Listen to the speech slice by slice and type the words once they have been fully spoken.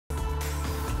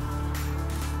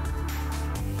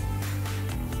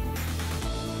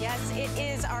It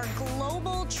is our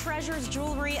Global Treasures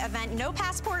Jewelry event. No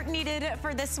passport needed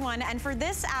for this one. And for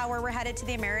this hour, we're headed to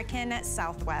the American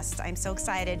Southwest. I'm so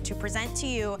excited to present to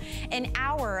you an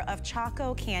hour of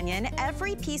Chaco Canyon.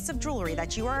 Every piece of jewelry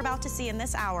that you are about to see in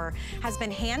this hour has been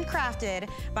handcrafted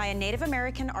by a Native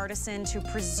American artisan to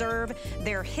preserve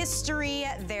their history,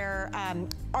 their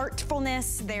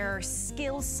artfulness, their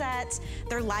skill set,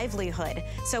 their livelihood.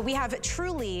 So we have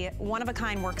truly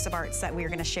one-of-a-kind works of arts that we are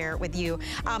going to share with you.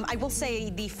 I will say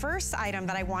the first item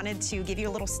that I wanted to give you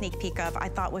a little sneak peek of, I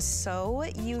thought was so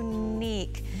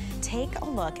unique. Take a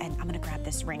look, and I'm going to grab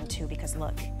this ring too because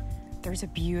look. There's a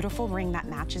beautiful ring that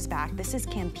matches back. This is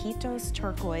Campitos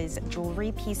turquoise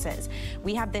jewelry pieces.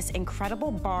 We have this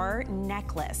incredible bar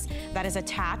necklace that is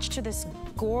attached to this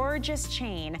gorgeous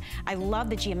chain. I love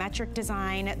the geometric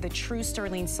design, the true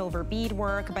sterling silver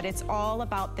beadwork, but it's all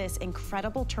about this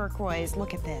incredible turquoise.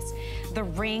 Look at this. The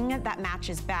ring that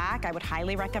matches back, I would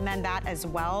highly recommend that as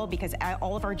well because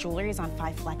all of our jewelry is on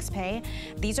 5 flex pay.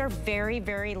 These are very,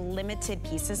 very limited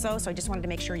pieces though, so I just wanted to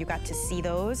make sure you got to see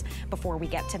those before we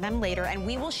get to them later. And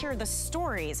we will share the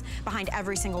stories behind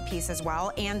every single piece as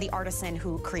well and the artisan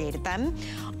who created them.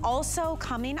 Also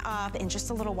coming up in just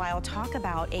a little while, talk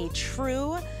about a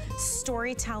true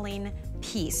storytelling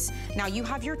piece. Now you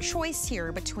have your choice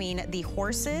here between the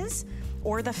horses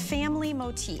or the family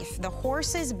motif. The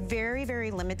horse is very,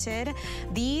 very limited.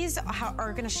 These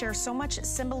are gonna share so much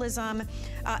symbolism.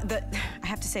 I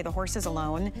have to say the horses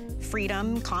alone,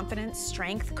 freedom, confidence,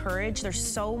 strength, courage, there's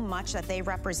so much that they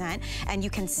represent. And you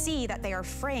can see that they are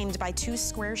framed by 2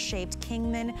 square-shaped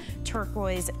Kingman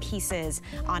turquoise pieces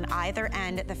on either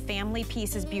end. The family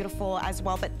piece is beautiful as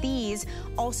well, but these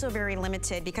also very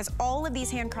limited because all of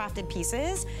these handcrafted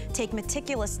pieces take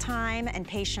meticulous time and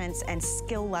patience and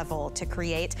skill level to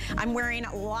create. I'm wearing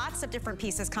lots of different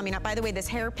pieces coming up. By the way, this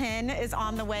hairpin is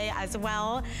on the way as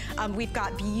well. We've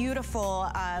got beautiful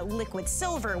liquid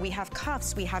silver. We have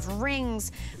cuffs, we have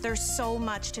rings. There's so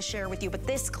much to share with you, but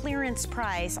this clearance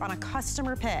price on a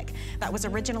customer pick that was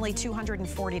originally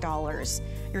 $240,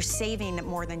 you're saving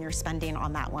more than you're spending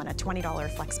on that one. A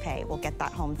 $20 flex pay will get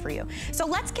that home for you. So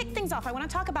let's kick things off. I want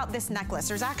to talk about this necklace.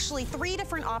 There's actually 3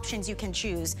 different options you can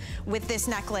choose with this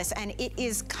necklace, and it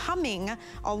is coming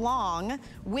along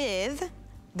with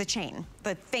the chain,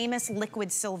 the famous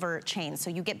liquid silver chain.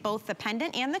 So you get both the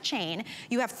pendant and the chain.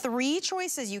 You have 3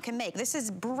 choices you can make. This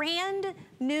is brand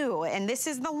new, and this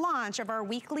is the launch of our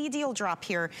weekly deal drop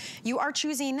here. You are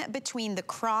choosing between the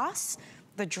cross,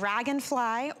 the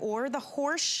dragonfly, or the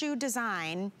horseshoe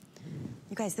design.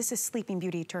 You guys, this is Sleeping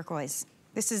Beauty turquoise.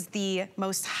 This is the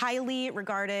most highly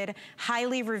regarded,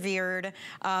 highly revered,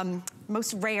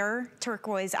 most rare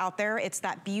turquoise out there. It's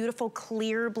that beautiful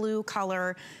clear blue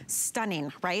color,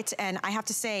 stunning, right? And I have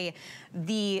to say,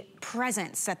 the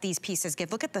presence that these pieces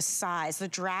give, look at the size. The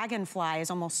dragonfly is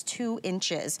almost 2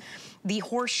 inches. The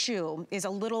horseshoe is a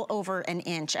little over 1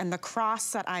 inch, and the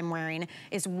cross that I'm wearing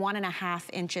is 1.5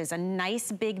 inches. A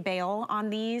nice big bail on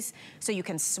these, so you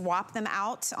can swap them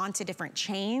out onto different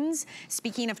chains.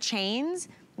 Speaking of chains,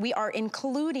 we are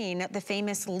including the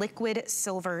famous liquid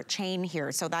silver chain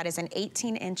here. So that is an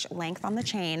 18-inch length on the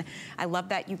chain. I love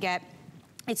that you get,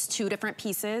 it's 2 different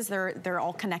pieces. They're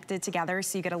all connected together,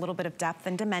 so you get a little bit of depth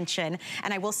and dimension.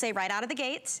 And I will say right out of the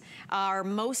gate, our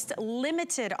most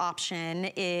limited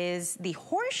option is the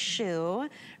horseshoe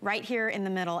right here in the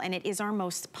middle, and it is our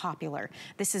most popular.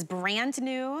 This is brand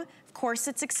new. Of course,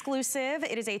 it's exclusive.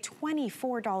 It is a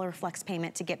 $24 flex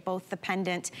payment to get both the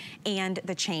pendant and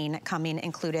the chain coming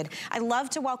included. I love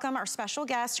to welcome our special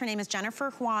guest. Her name is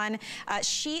Jennifer Juan.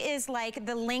 She is like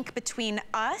the link between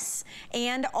us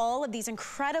and all of these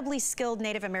incredibly skilled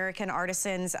Native American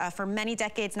artisans. For many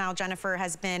decades now, Jennifer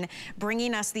has been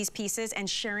bringing us these pieces and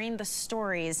sharing the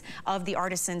stories of the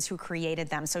artisans who created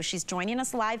them. So she's joining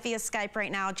us live via Skype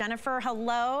right now. Jennifer,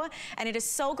 hello. And it is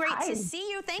so great to see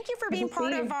you. Thank you for being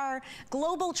part of our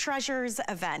Global Treasures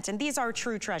event, and these are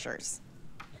true treasures.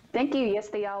 Thank you. Yes,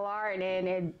 they all are,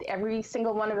 and every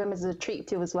single one of them is a treat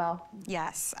too as well.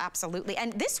 Yes, absolutely.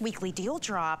 And this weekly deal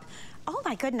drop, oh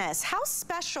my goodness, how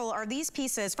special are these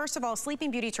pieces? First of all, Sleeping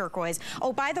Beauty turquoise.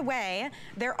 Oh, by the way,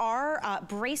 there are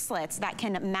bracelets that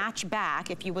can match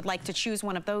back if you would like to choose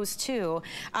one of those too.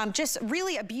 Just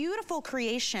really a beautiful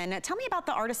creation. Tell me about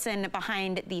the artisan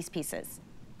behind these pieces.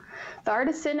 The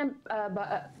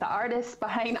artist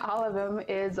behind all of them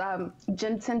is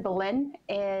Jensen Belen,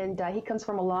 and he comes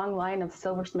from a long line of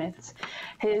silversmiths.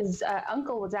 His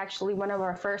uncle was actually one of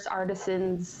our first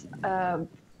artisans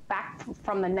back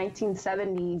from the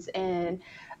 1970s, and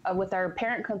with our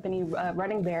parent company,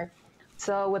 Running Bear.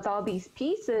 So with all these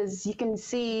pieces, you can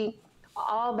see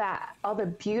all the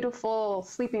beautiful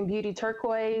Sleeping Beauty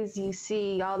turquoise. You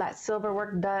see all that silver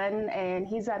work done, and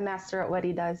he's a master at what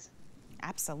he does.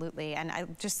 Absolutely, and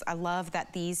I love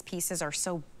that these pieces are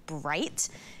so bright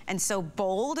and so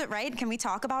bold, right? Can we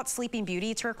talk about Sleeping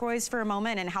Beauty turquoise for a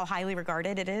moment and how highly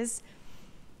regarded it is?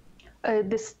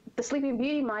 The Sleeping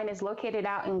Beauty mine is located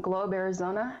out in Globe,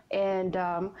 Arizona, and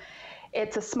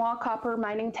it's a small copper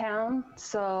mining town.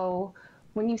 So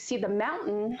when you see the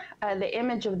mountain, the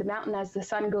image of the mountain as the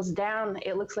sun goes down,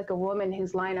 it looks like a woman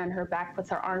who's lying on her back with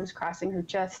her arms crossing her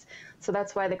chest. So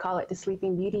that's why they call it the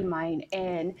Sleeping Beauty mine.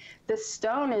 And this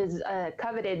stone is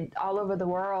coveted all over the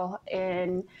world,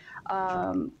 and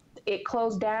it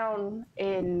closed down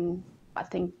in, I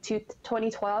think,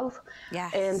 2012.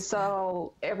 Yes. And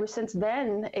so ever since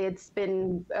then, it's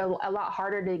been a lot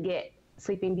harder to get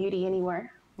Sleeping Beauty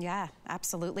anywhere. Yeah,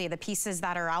 absolutely. The pieces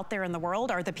that are out there in the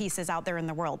world are the pieces out there in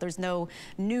the world. There's no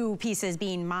new pieces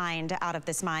being mined out of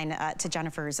this mine, to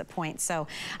Jennifer's point. So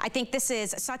I think this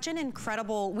is such an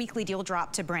incredible weekly deal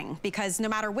drop to bring, because no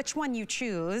matter which one you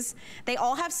choose, they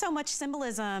all have so much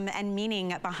symbolism and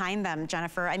meaning behind them,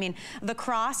 Jennifer. I mean, the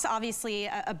cross, obviously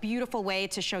a beautiful way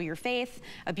to show your faith,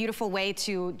 a beautiful way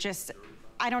to just,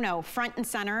 I don't know, front and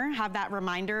center, have that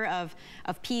reminder of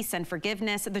peace and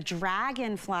forgiveness. The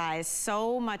dragonflies,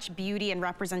 so much beauty and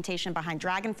representation behind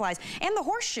dragonflies. And the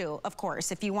horseshoe, of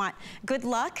course, if you want good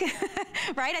luck,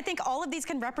 right? I think all of these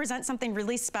can represent something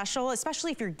really special,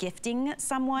 especially if you're gifting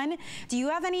someone. Do you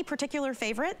have any particular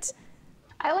favorite?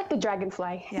 I like the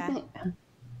dragonfly. Yeah.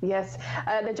 Yes,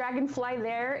 the dragonfly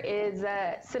there is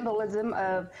a symbolism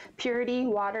of purity,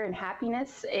 water, and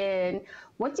happiness. And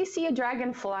once you see a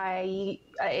dragonfly,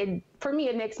 for me,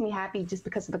 it makes me happy just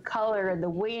because of the color, the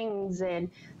wings, and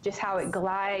just how it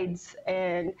glides.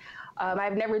 And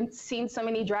I've never seen so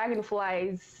many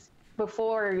dragonflies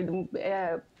before.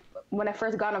 When I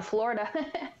first got to Florida.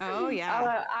 Oh,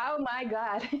 yeah. Oh my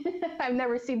God. I've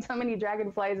never seen so many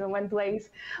dragonflies in one place.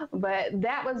 But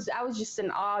I was just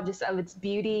in awe just of its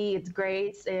beauty, its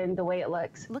grace, and the way it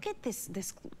looks. Look at this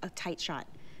tight shot.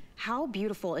 How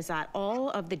beautiful is that? All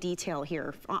of the detail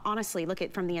here. Honestly, look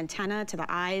at from the antenna to the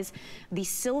eyes, the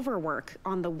silver work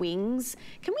on the wings.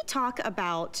 Can we talk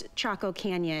about Chaco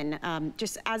Canyon,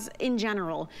 just as in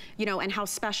general, you know, and how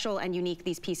special and unique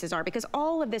these pieces are? Because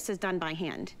all of this is done by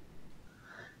hand.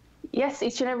 Yes,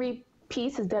 each and every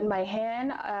piece is done by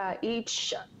hand.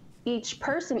 Each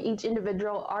person, each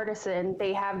individual artisan,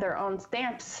 they have their own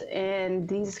stamps, and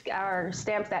these are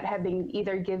stamps that have been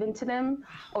either given to them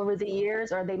over the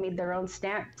years, or they made their own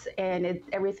stamps. And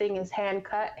everything is hand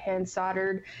cut, hand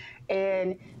soldered,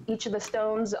 and each of the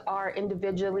stones are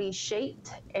individually shaped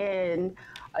and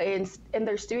in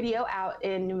their studio out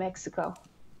in New Mexico.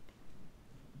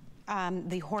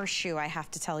 The horseshoe, I have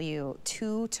to tell you,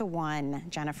 2-to-1,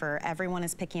 Jennifer. Everyone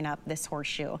is picking up this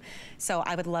horseshoe. So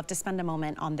I would love to spend a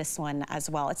moment on this one as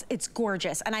well. It's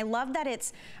gorgeous. And I love that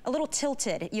it's a little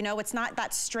tilted. You know, it's not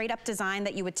that straight up design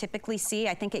that you would typically see.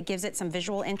 I think it gives it some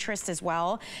visual interest as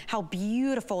well. How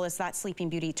beautiful is that Sleeping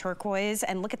Beauty turquoise?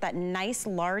 And look at that nice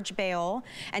large bail.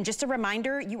 And just a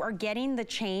reminder, you are getting the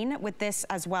chain with this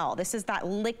as well. This is that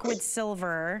liquid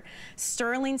silver,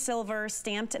 sterling silver,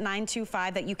 stamped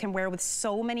 925 that you can wear with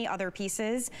so many other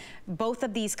pieces, both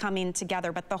of these coming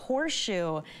together. But the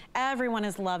horseshoe, everyone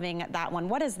is loving that one.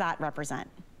 What does that represent?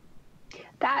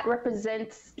 That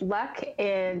represents luck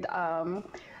and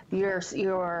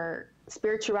your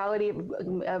spirituality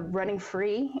of running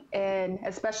free, and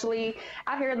especially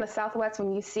out here in the Southwest,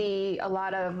 when you see a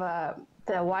lot of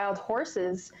the wild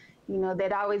horses, you know,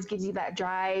 that always gives you that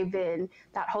drive and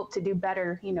that hope to do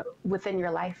better, you know, within your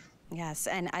life. Yes,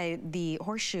 and the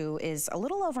horseshoe is a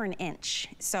little over an inch.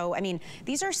 So, I mean,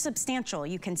 these are substantial.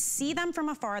 You can see them from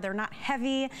afar. They're not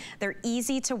heavy. They're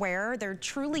easy to wear. They're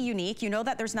truly unique. You know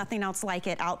that there's nothing else like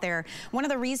it out there. One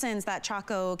of the reasons that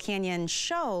Chaco Canyon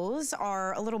shows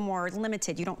are a little more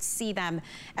limited. You don't see them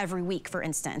every week, for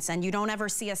instance, and you don't ever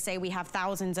see us say we have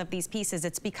thousands of these pieces.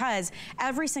 It's because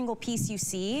every single piece you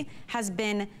see has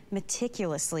been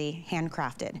meticulously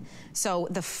handcrafted. So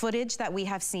the footage that we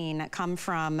have seen come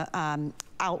from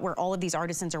out where all of these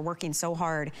artisans are working so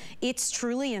hard, it's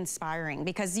truly inspiring,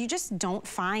 because you just don't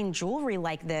find jewelry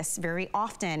like this very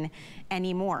often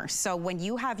anymore. So when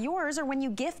you have yours, or when you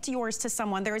gift yours to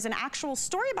someone, there is an actual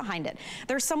story behind it.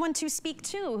 There's someone to speak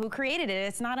to who created it.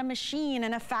 It's not a machine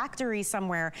in a factory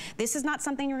somewhere. This is not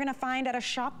something you're gonna find at a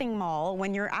shopping mall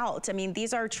when you're out. I mean,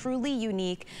 these are truly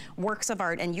unique works of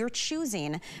art, and you're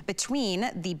choosing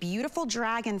between the beautiful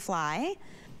dragonfly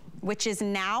which is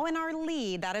now in our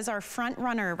lead. That is our front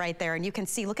runner right there. And you can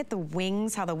see, look at the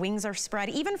wings, how the wings are spread,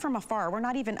 even from afar. We're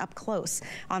not even up close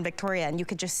on Victoria, and you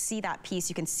could just see that piece.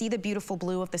 You can see the beautiful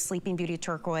blue of the Sleeping Beauty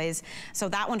turquoise. So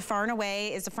that one far and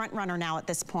away is the front runner now at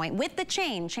this point. With the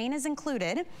chain is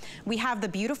included. We have the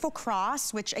beautiful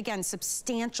cross, which again,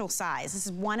 substantial size. This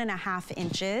is 1.5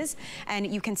 inches.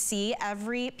 And you can see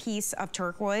every piece of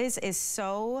turquoise is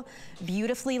so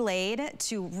beautifully laid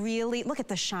to really, look at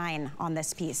the shine on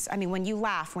this piece. I mean, when you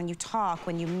laugh, when you talk,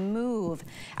 when you move.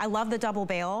 I love the double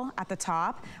bail at the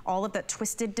top, all of that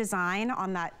twisted design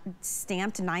on that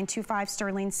stamped 925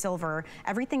 sterling silver.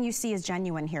 Everything you see is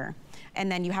genuine here.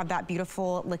 And then you have that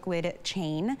beautiful liquid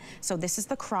chain. So this is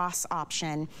the cross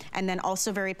option. And then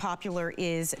also very popular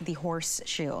is the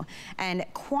horseshoe. And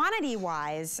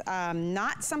quantity-wise,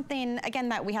 not something, again,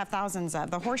 that we have thousands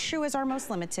of. The horseshoe is our most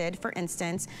limited. For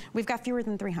instance, we've got fewer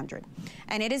than 300.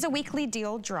 And it is a weekly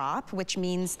deal drop, which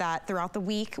means that throughout the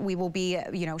week, we will be,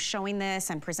 showing this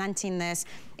and presenting this.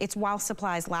 It's while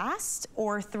supplies last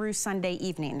or through Sunday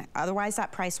evening. Otherwise,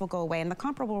 that price will go away. And the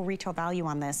comparable retail value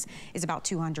on this is about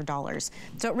 $200.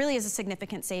 So it really is a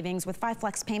significant savings. With 5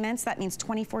 flex payments, that means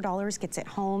 $24 gets it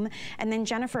home. And then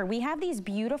Jennifer, we have these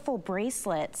beautiful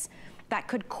bracelets that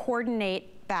could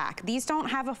coordinate back. These don't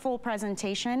have a full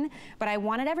presentation, but I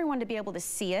wanted everyone to be able to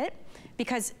see it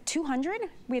because 200,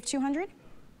 we have 200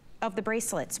 of the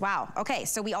bracelets. Wow. Okay,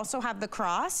 so we also have the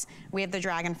cross, we have the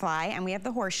dragonfly, and we have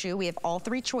the horseshoe. We have all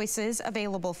 3 choices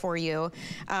available for you.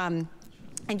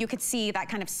 And you could see that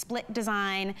kind of split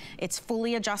design. It's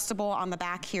fully adjustable on the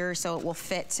back here, so it will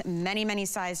fit many, many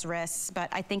sized wrists. But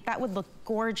I think that would look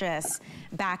gorgeous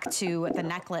back to the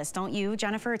necklace, don't you,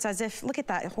 Jennifer? It's as if, look at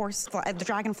that the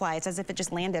dragonfly. It's as if it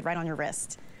just landed right on your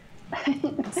wrist.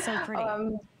 It's so pretty.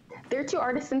 There are 2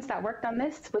 artisans that worked on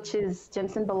this, which is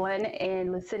Jensen Boleyn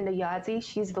and Lucinda Yazzie.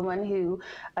 She's the one who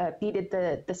beaded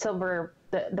the silver,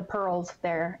 the pearls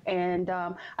there. And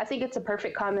I think it's a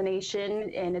perfect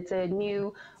combination, and it's a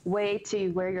new way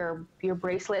to wear your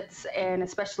bracelets, and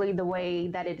especially the way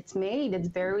that it's made. It's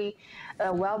very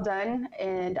well done,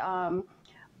 and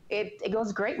it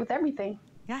goes great with everything.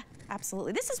 Yeah,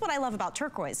 absolutely. This is what I love about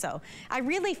turquoise. So I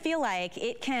really feel like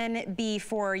it can be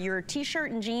for your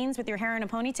t-shirt and jeans with your hair in a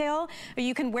ponytail, or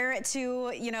you can wear it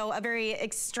to, a very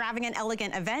extravagant,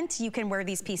 elegant event. You can wear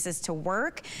these pieces to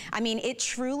work. I mean, it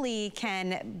truly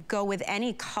can go with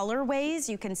any colorways.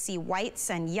 You can see whites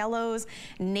and yellows,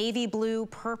 navy blue,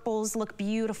 purples look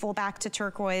beautiful back to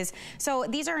turquoise. So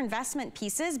these are investment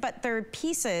pieces, but they're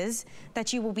pieces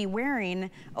that you will be wearing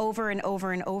over and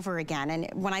over and over again. And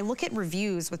when I look at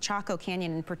reviews with Chaco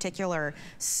Canyon in particular,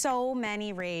 so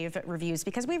many rave reviews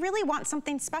because we really want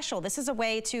something special. This is a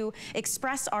way to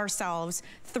express ourselves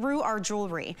through our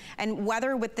jewelry. And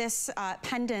whether with this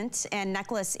pendant and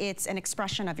necklace, it's an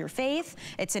expression of your faith,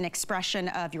 it's an expression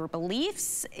of your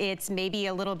beliefs, it's maybe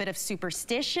a little bit of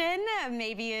superstition,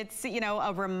 maybe it's,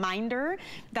 a reminder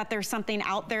that there's something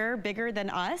out there bigger than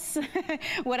us,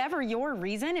 whatever your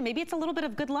reason, and maybe it's a little bit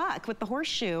of good luck with the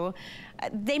horseshoe.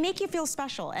 They make you feel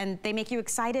special and they make you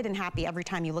excited and happy every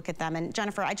time you look at them. And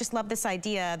Jennifer, I just love this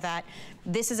idea that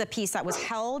this is a piece that was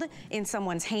held in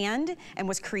someone's hand and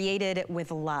was created with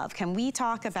love. Can we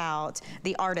talk about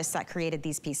the artist that created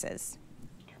these pieces?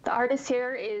 The artist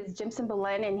here is Jensen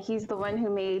Boleyn, and he's the one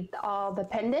who made all the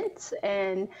pendants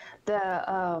and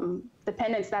the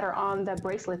pendants that are on the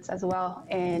bracelets as well.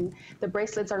 And the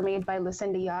bracelets are made by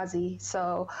Lucinda Yazzie.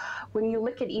 So when you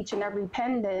look at each and every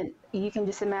pendant, you can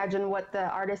just imagine what the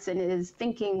artisan is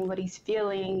thinking, what he's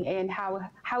feeling, and how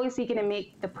is he going to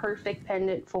make the perfect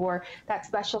pendant for that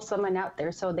special someone out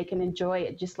there so they can enjoy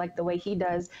it just like the way he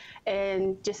does.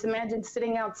 And just imagine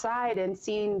sitting outside and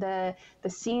seeing the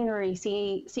scenery,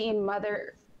 seeing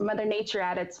Mother Nature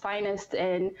at its finest.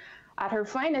 And at her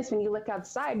finest, when you look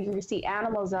outside, you can see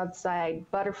animals outside,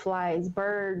 butterflies,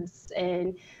 birds.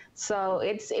 And so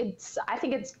I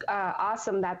think it's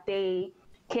awesome that they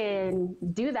can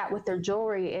do that with their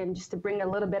jewelry and just to bring a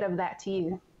little bit of that to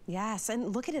you. Yes,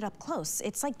 and look at it up close.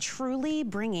 It's like truly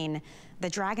bringing the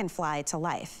dragonfly to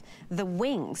life. The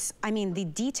wings, I mean, the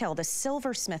detail, the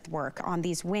silversmith work on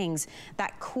these wings,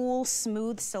 that cool,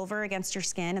 smooth silver against your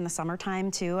skin in the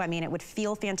summertime too. I mean, it would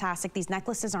feel fantastic. These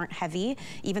necklaces aren't heavy,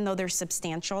 even though they're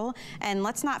substantial. And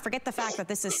let's not forget the fact that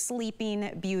this is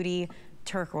Sleeping Beauty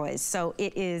turquoise. So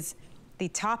it is the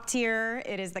top tier,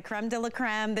 it is the creme de la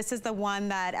creme. This is the one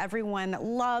that everyone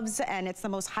loves, and it's the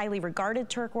most highly regarded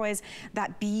turquoise.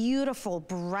 That beautiful,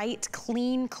 bright,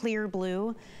 clean, clear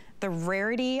blue. The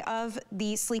rarity of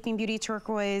the Sleeping Beauty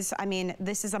turquoise, I mean,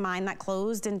 this is a mine that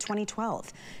closed in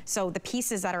 2012. So the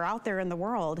pieces that are out there in the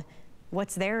world,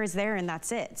 what's there is there and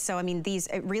that's it. So I mean,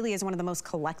 it really is one of the most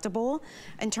collectible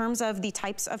in terms of the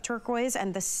types of turquoise,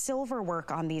 and the silver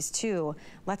work on these too.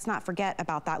 Let's not forget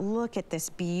about that. Look at this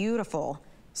beautiful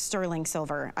sterling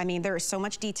silver. I mean, there is so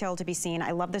much detail to be seen.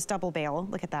 I love this double bail.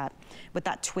 Look at that, with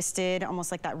that twisted, almost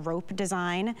like that rope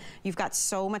design. You've got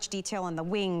so much detail in the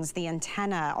wings, the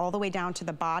antenna, all the way down to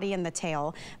the body and the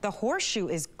tail. The horseshoe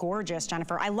is gorgeous,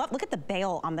 Jennifer. Look at the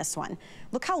bail on this one.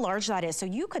 Look how large that is. So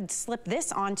you could slip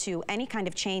this onto any kind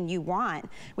of chain you want.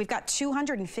 We've got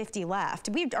 250 left.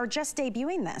 We are just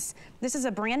debuting this. This is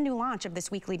a brand new launch of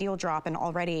this weekly deal drop, and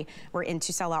already we're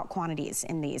into sellout quantities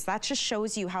in these. That just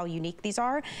shows you how unique these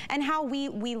are, and how we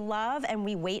love and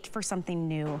we wait for something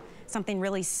new, something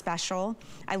really special.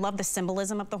 I love the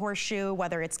symbolism of the horseshoe,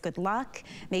 whether it's good luck,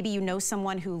 maybe you know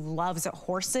someone who loves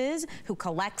horses, who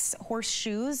collects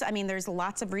horseshoes. I mean, there's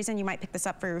lots of reason you might pick this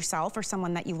up for yourself or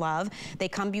someone that you love. They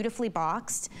come beautifully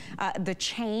boxed. The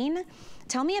chain,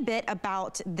 tell me a bit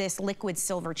about this liquid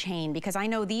silver chain, because I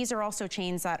know these are also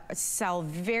chains that sell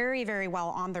very, very well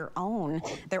on their own.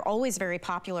 They're always very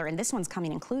popular, and this one's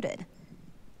coming included.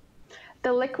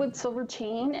 The liquid silver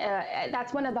chain,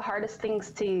 that's one of the hardest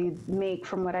things to make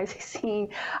from what I've seen.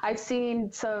 I've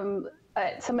seen some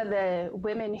of the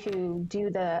women who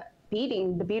do the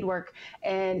beadwork,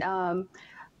 and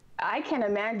I can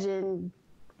imagine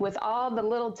with all the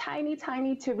little tiny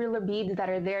tubular beads that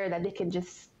are there, that they can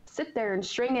just sit there and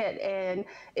string it, and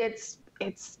it's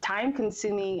time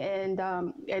consuming, and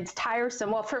it's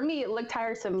tiresome. Well, for me, it looked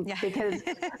tiresome because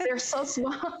they're so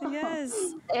small.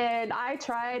 Yes. And I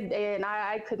tried, and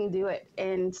I couldn't do it.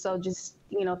 And so just,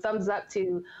 you know, thumbs up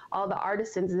to all the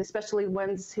artisans, and especially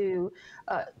ones who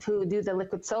do the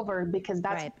liquid silver, because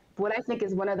that's what I think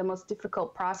is one of the most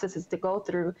difficult processes to go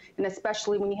through. And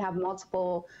especially when you have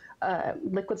multiple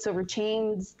liquid silver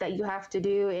chains that you have to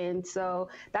do. And so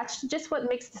that's just what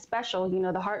makes it special, you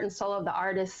know, the heart and soul of the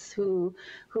artists who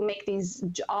make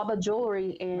all the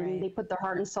jewelry, and they put their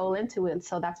heart and soul into it. And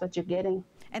so that's what you're getting.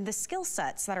 And the skill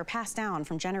sets that are passed down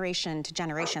from generation to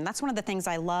generation. That's one of the things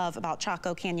I love about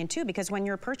Chaco Canyon too, because when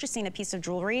you're purchasing a piece of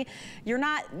jewelry, you're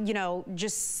not, you know,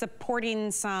 just supporting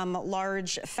some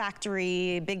large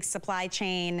factory, big supply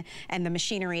chain, and the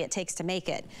machinery it takes to make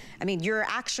it. I mean, you're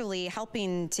actually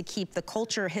helping to keep the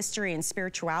culture, history, and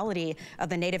spirituality of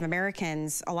the Native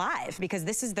Americans alive, because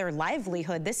this is their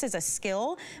livelihood. This is a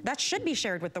skill that should be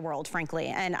shared with the world, frankly.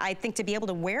 And I think to be able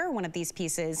to wear one of these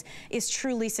pieces is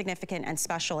truly significant and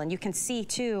special. And you can see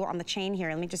too on the chain here,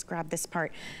 let me just grab this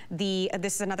part.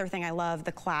 This is another thing I love,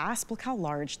 the clasp. Look how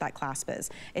large that clasp is.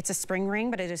 It's a spring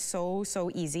ring, but it is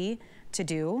so easy to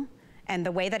do. And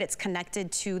the way that it's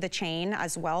connected to the chain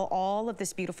as well, all of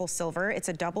this beautiful silver. It's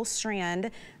a double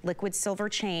strand liquid silver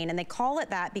chain, and they call it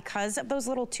that because of those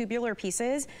little tubular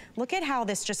pieces. Look at how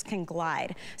this just can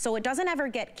glide. So it doesn't ever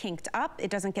get kinked up, it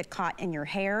doesn't get caught in your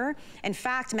hair. In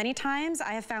fact, many times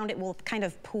I have found it will kind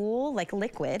of pool like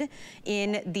liquid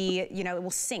in the, you know, it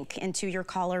will sink into your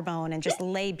collarbone and just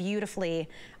lay beautifully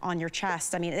on your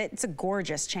chest. I mean, it's a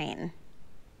gorgeous chain.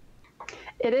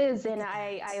 It is, and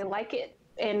I like it.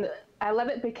 And I love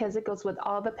it because it goes with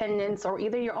all the pendants, or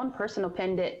either your own personal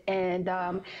pendant.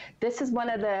 And this is one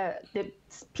of the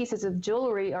pieces of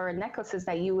jewelry or necklaces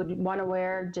that you would want to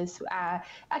wear just a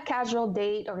casual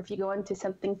date, or if you go into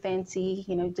something fancy,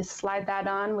 you know, just slide that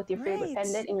on with your favorite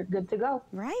pendant and you're good to go.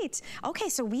 Right. Okay,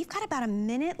 so we've got about a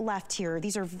minute left here.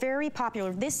 These are very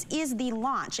popular. This is the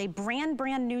launch, a brand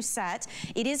new set.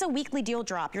 It is a weekly deal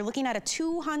drop. You're looking at a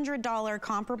 $200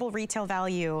 comparable retail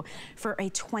value for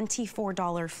a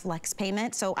 $24 flex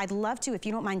payment. So I'd love to, if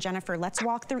you don't mind, Jennifer, let's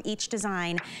walk through each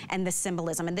design and the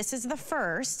symbolism. And this is the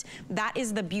first. That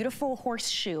is the beautiful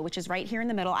horseshoe, which is right here in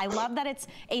the middle. I love that it's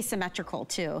asymmetrical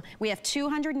too. We have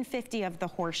 250 of the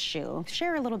horseshoe.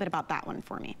 Share a little bit about that one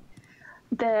for me.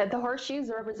 The horseshoe is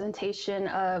a representation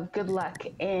of good luck,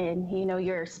 and you know,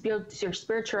 your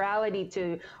spirituality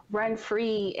to run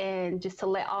free and just to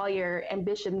let all your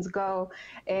ambitions go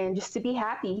and just to be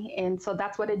happy. And so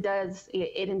that's what it does.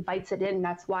 It invites it in.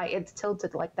 That's why it's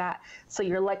tilted like that, so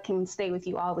your luck can stay with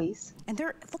you always. And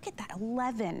there, look at that,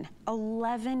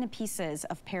 11 pieces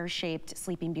of pear-shaped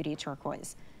Sleeping Beauty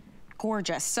turquoise.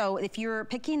 Gorgeous. So if you're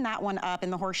picking that one up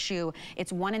in the horseshoe,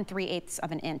 it's 1 3/8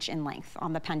 of an inch in length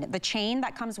on the pendant. The chain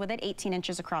that comes with it, 18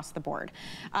 inches across the board.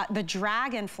 The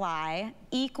dragonfly,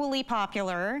 equally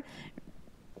popular.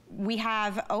 We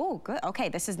have, oh, good, okay,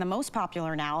 this is the most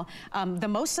popular now. The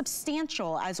most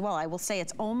substantial as well, I will say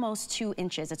it's almost 2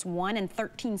 inches. It's 1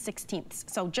 13/16,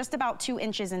 so just about 2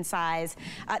 inches in size.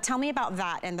 Tell me about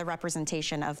that and the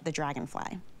representation of the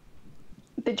dragonfly.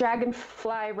 The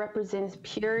dragonfly represents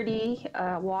purity,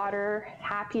 water,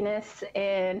 happiness.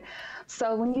 And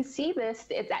so when you see this,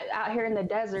 it's out here in the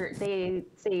desert, they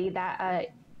say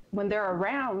that when they're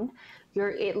around,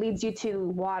 it leads you to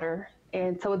water.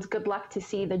 And so it's good luck to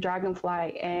see the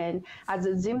dragonfly. And as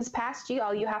it zooms past you,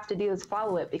 all you have to do is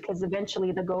follow it, because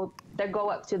eventually they go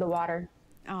up to the water.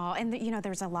 Oh, and you know,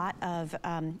 there's a lot of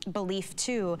belief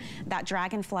too that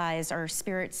dragonflies are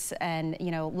spirits and,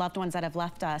 you know, loved ones that have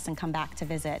left us and come back to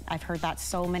visit. I've heard that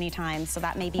so many times, so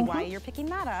that may be why you're picking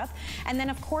that up. And then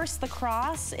of course the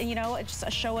cross, you know, it's just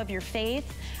a show of your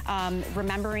faith,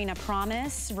 remembering a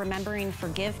promise, remembering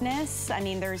forgiveness. I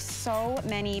mean, there's so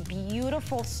many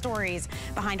beautiful stories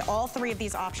behind all three of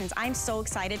these options. I'm so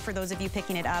excited for those of you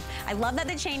picking it up. I love that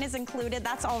the chain is included.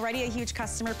 That's already a huge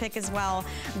customer pick as well,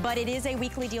 but it is a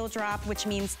weekly deal drop, which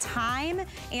means time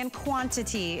and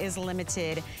quantity is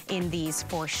limited in these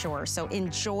for sure. So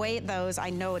enjoy those. I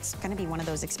know it's going to be one of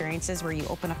those experiences where you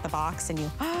open up the box and you,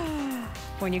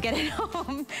 when you get it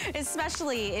home,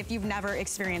 especially if you've never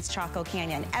experienced Chaco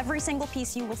Canyon. Every single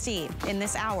piece you will see in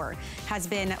this hour has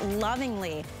been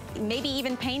lovingly, maybe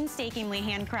even painstakingly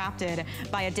handcrafted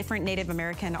by a different Native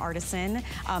American artisan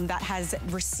that has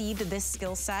received this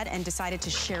skill set and decided to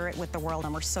share it with the world.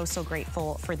 And we're so, so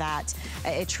grateful for that.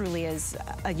 It truly is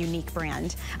a unique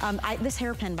brand. This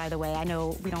hairpin, by the way, I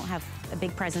know we don't have a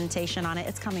big presentation on it.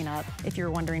 It's coming up, if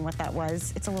you're wondering what that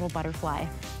was. It's a little butterfly.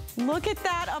 Look at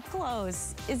that up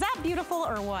close. Is that beautiful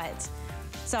or what?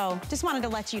 So just wanted to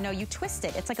let you know, you twist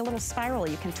it. It's like a little spiral.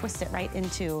 You can twist it right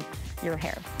into your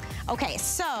hair. Okay,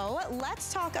 so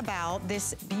let's talk about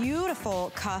this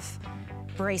beautiful cuff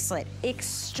bracelet.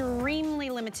 Extremely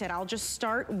limited. I'll just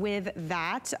start with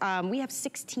that. We have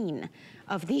 16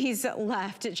 of these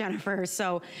left, Jennifer.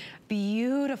 So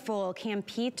beautiful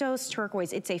Campitos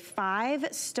turquoise. It's a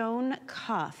 5-stone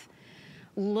cuff.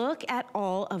 Look at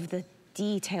all of the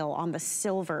detail on the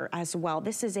silver as well.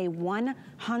 This is a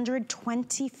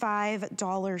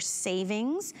 $125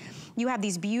 savings. You have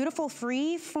these beautiful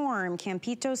free-form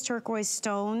Campitos turquoise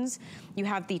stones. You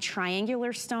have the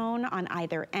triangular stone on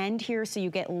either end here, so you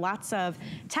get lots of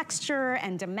texture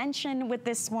and dimension with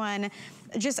this one.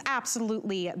 Just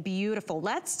absolutely beautiful.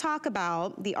 Let's talk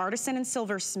about the artisan and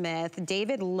silversmith,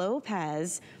 David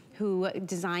Lopez, who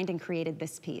designed and created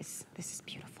this piece. This is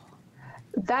beautiful.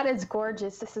 That is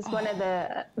gorgeous. This is one of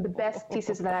the best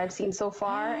pieces that I've seen so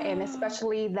far, and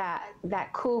especially that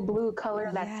cool blue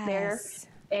color that's there.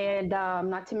 And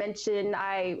not to mention,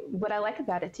 what I like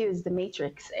about it too is the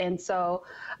matrix. And so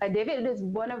David is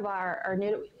one of our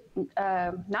new,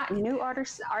 not new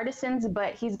artisans,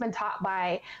 but he's been taught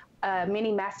by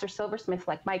many master silversmiths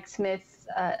like Mike Smith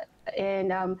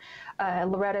and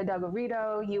Loretta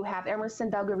Delgarito. You have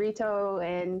Emerson Delgarito,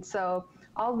 and so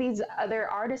all these other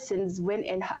artisans went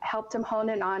and helped him hone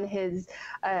in on his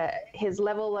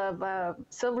level of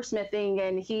silversmithing,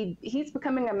 and he's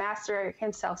becoming a master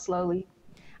himself slowly.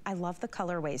 I love the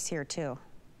colorways here too.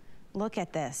 Look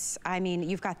at this. I mean,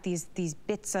 you've got these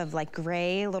bits of like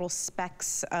gray little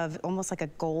specks of almost like a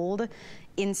gold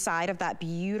inside of that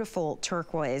beautiful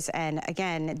turquoise. And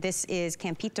again, this is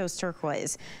Campitos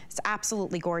turquoise. It's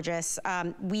absolutely gorgeous.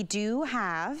 We do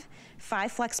have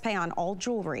 5 flex pay on all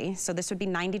jewelry, so this would be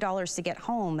 $90 to get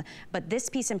home. But this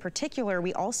piece in particular,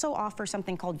 we also offer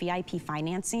something called VIP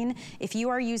financing. If you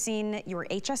are using your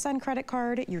HSN credit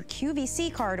card, your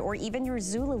QVC card, or even your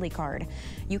Zulily card,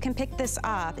 you can pick this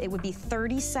up. It would be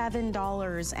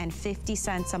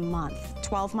 $37.50 a month,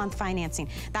 12-month financing.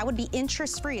 That would be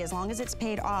interest-free as long as it's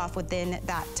paid off within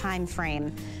that time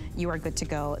frame. You are good to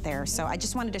go there. So I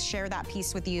just wanted to share that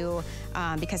piece with you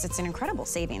because it's an incredible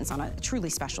savings on a truly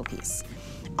special piece.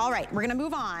 All right, we're gonna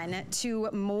move on to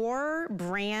more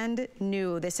brand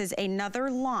new. This is another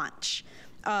launch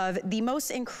of the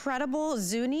most incredible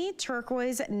Zuni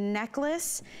turquoise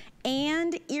necklace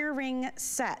and earring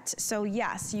set. So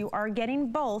yes, you are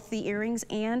getting both the earrings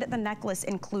and the necklace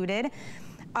included.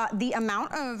 The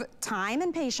amount of time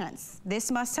and patience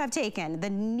this must have taken, the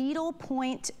needle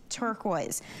point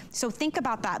turquoise. So think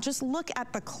about that. Just look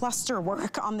at the cluster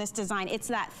work on this design. It's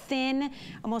that thin,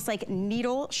 almost like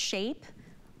needle shape.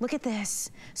 Look at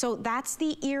this. So that's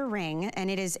the earring,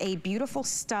 and it is a beautiful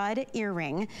stud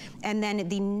earring. And then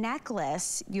the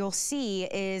necklace, you'll see,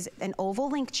 is an oval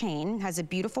link chain, has a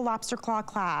beautiful lobster claw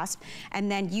clasp,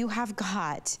 and then you have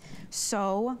got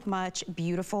So much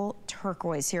beautiful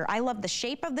turquoise here. I love the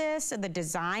shape of this, the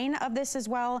design of this as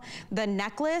well. The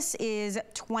necklace is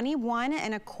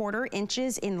 21¼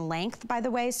 inches in length, by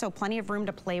the way, so plenty of room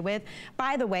to play with.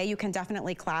 By the way, you can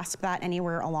definitely clasp that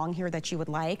anywhere along here that you would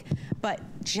like. But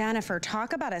Jennifer,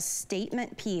 talk about a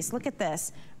statement piece. Look at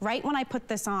this. Right when I put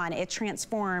this on, it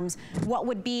transforms what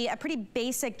would be a pretty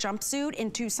basic jumpsuit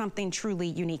into something truly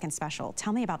unique and special.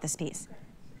 Tell me about this piece.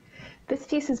 This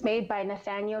piece is made by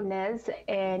Nathaniel Nez,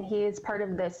 and he is part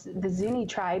of the Zuni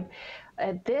tribe.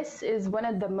 This is one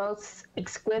of the most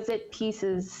exquisite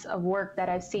pieces of work that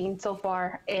I've seen so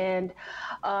far, and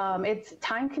it's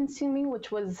time-consuming,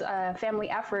 which was a family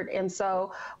effort. And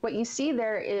so what you see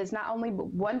there is not only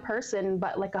one person,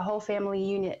 but like a whole family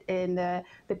unit, and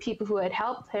the people who had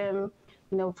helped him,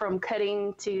 you know, from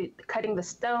cutting the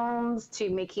stones to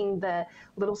making the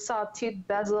little sawtooth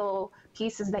bezel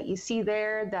pieces that you see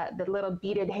there, that the little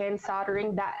beaded hand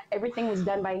soldering, that everything was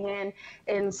done by hand.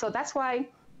 And so that's why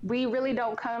we really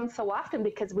don't come so often,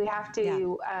 because we have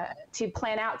to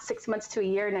plan out 6 months to a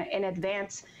year in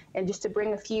advance, and just to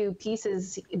bring a few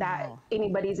pieces that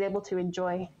anybody's able to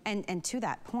enjoy. And to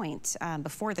that point,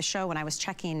 before the show, when I was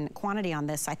checking quantity on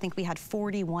this, I think we had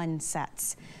 41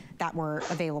 sets that were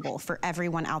available for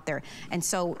everyone out there. And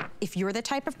so if you're the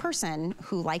type of person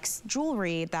who likes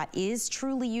jewelry that is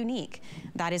truly unique,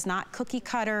 that is not cookie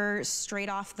cutter, straight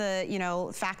off the, you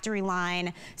know, factory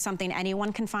line, something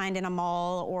anyone can find in a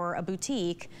mall or a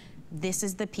boutique, this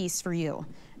is the piece for you.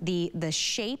 The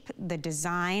shape, the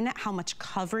design, how much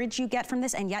coverage you get from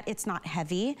this, and yet it's not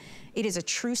heavy. It is a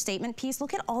true statement piece.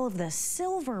 Look at all of the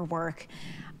silver work.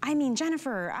 I mean,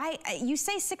 Jennifer, you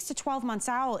say 6 to 12 months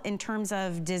out in terms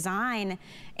of design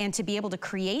and to be able to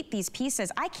create these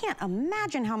pieces. I can't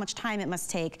imagine how much time it must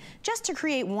take just to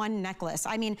create one necklace.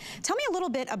 I mean, tell me a little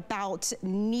bit about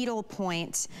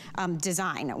needlepoint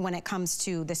design when it comes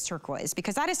to this turquoise,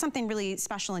 because that is something really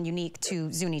special and unique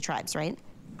to Zuni tribes, right?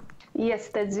 Yes,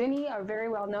 the Zuni are very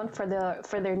well known for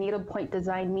their needlepoint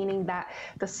design, meaning that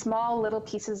the small little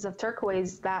pieces of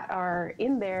turquoise that are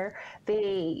in there,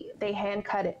 they hand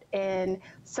cut it. And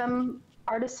some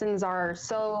artisans are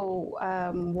so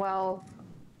well,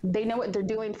 they know what they're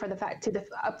doing for the fact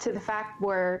up to the fact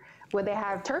where they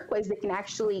have turquoise, they can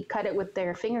actually cut it with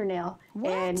their fingernail.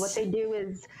 What? And what they do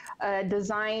is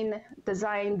design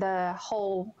the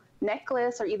whole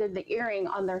necklace or either the earring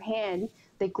on their hand.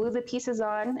 They glue the pieces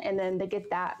on, and then they get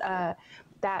that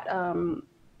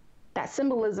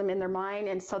symbolism in their mind,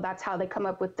 and so that's how they come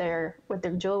up with their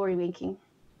jewelry making.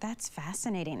 That's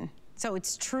fascinating. So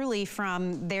it's truly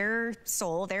from their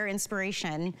soul, their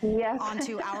inspiration,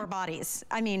 onto our bodies.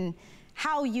 I mean,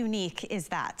 how unique is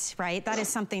that, right? That is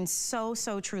something so,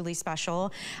 so truly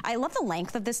special. I love the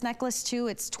length of this necklace too.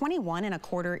 It's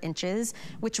 21¼ inches,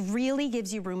 which really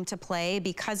gives you room to play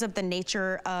because of the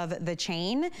nature of the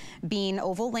chain being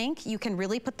oval link. You can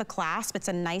really put the clasp, it's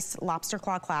a nice lobster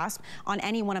claw clasp, on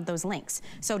any one of those links.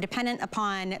 So dependent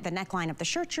upon the neckline of the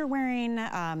shirt you're wearing,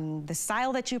 the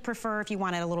style that you prefer, if you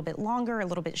want it a little bit longer, a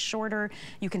little bit shorter,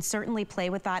 you can certainly play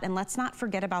with that. And let's not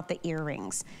forget about the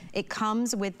earrings. It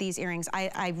comes with these earrings.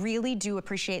 I really do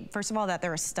appreciate, first of all, that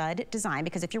they're a stud design,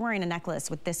 because if you're wearing a necklace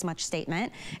with this much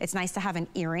statement, it's nice to have an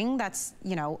earring that's,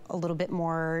 you know, a little bit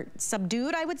more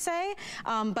subdued, I would say.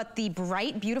 But the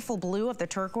bright, beautiful blue of the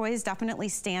turquoise definitely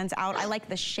stands out. I like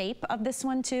the shape of this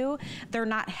one too. They're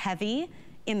not heavy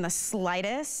in the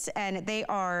slightest, and they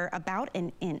are about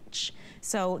an inch.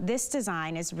 So this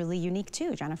design is really unique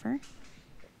too, Jennifer.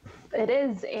 It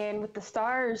is, and with the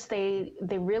stars, they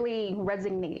really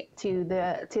resonate to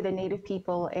the Native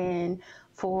people, and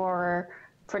for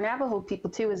Navajo people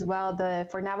too as well.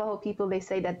 For Navajo people, they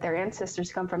say that their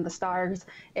ancestors come from the stars,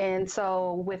 and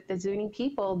so with the Zuni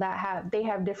people, they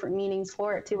have different meanings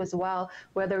for it too as well.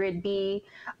 Whether it be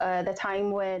the time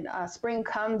when spring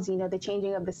comes, you know, the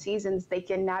changing of the seasons, they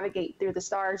can navigate through the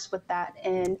stars with that.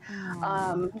 And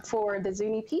for the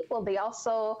Zuni people, they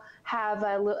also have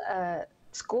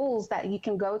schools that you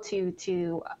can go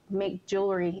to make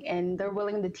jewelry, and they're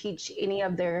willing to teach any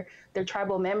of their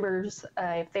tribal members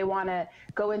if they want to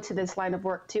go into this line of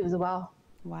work too as well.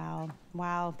 Wow,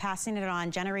 wow, passing it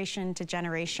on generation to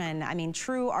generation. I mean,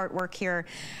 true artwork here.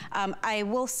 I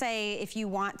will say, if you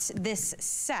want this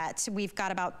set, we've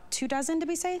got about 2 dozen, did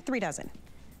we say? 3 dozen.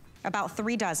 About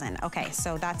 3 dozen. Okay,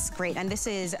 so that's great. And this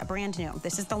is brand new.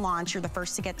 This is the launch. You're the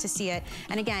first to get to see it.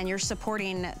 And again, you're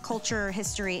supporting culture,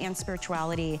 history, and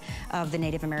spirituality of the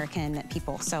Native American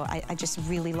people. So I just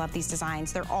really love these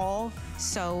designs. They're all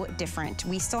so different.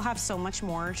 We still have so much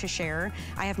more to share.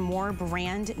 I have more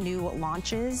brand new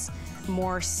launches,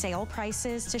 more sale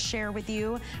prices to share with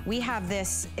you. We have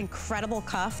this incredible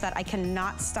cuff that I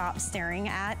cannot stop staring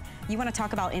at. You want to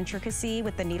talk about intricacy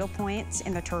with the needle points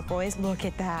in the turquoise? Look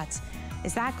at that.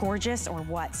 Is that gorgeous or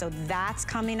what? So that's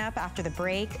coming up after the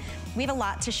break. We have a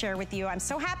lot to share with you. I'm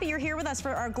so happy you're here with us for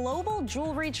our Global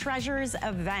Jewelry Treasures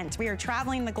event. We are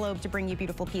traveling the globe to bring you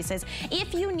beautiful pieces.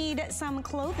 If you need some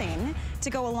clothing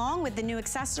to go along with the new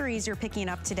accessories you're picking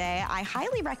up today, I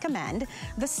highly recommend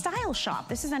the Style Shop.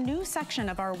 This is a new section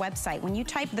of our website. When you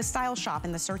type the Style Shop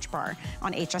in the search bar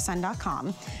on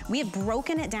hsn.com, we have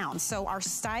broken it down. So our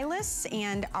stylists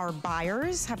and our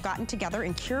buyers have gotten together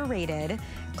and curated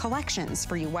collections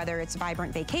for you, whether it's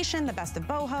Vibrant Vacation, the Best of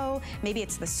Boho, maybe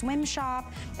it's the Swim Shop.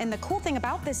 And the cool thing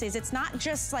about this is it's not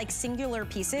just like singular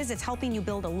pieces, it's helping you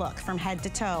build a look from head to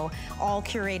toe, all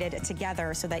curated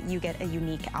together so that you get a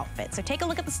unique outfit. So take a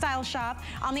look at the Style Shop.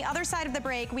 On the other side of the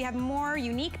break, we have more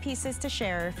unique pieces to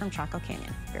share from Chaco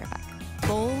Canyon. Be right back.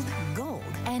 Bold, gold,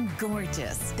 and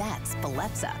gorgeous. That's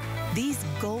Bellezza. These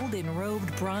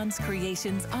gold-enrobed bronze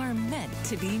creations are meant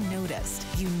to be noticed.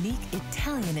 Unique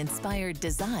Italian-inspired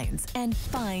designs and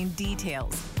fine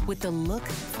details with the look,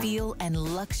 feel, and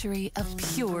luxury of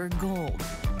pure gold.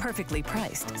 Perfectly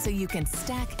priced so you can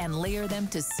stack and layer them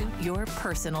to suit your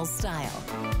personal style.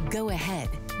 Go ahead,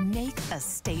 make a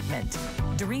statement.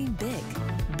 Dream big,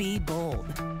 be bold,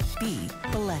 be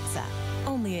Bellezza.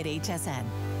 Only at HSN.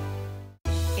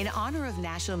 In honor of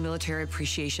National Military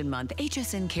Appreciation Month,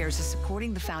 HSN Cares is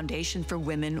supporting the Foundation for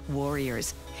Women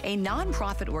Warriors, a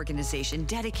nonprofit organization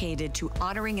dedicated to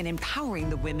honoring and empowering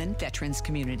the women veterans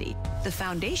community. The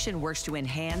foundation works to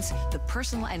enhance the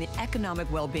personal and economic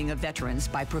well-being of veterans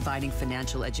by providing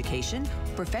financial education,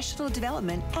 professional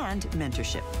development, and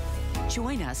mentorship.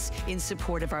 Join us in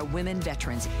support of our women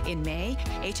veterans. In May,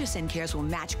 HSN Cares will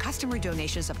match customer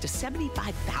donations up to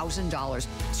 $75,000.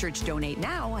 Search Donate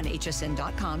Now on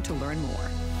hsn.com to learn more.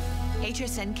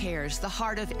 HSN Cares, the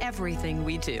heart of everything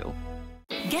we do.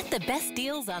 Get the best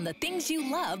deals on the things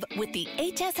you love with the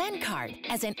HSN card.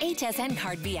 As an HSN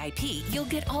card VIP, you'll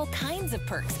get all kinds of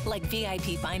perks like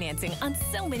VIP financing on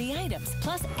so many items,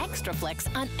 plus extra flex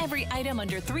on every item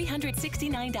under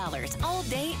 $369 all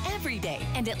day, every day,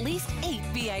 and at least 8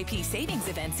 VIP savings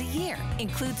events a year.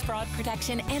 Includes fraud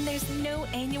protection and there's no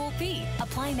annual fee.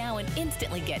 Apply now and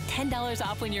instantly get $10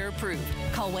 off when you're approved.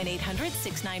 Call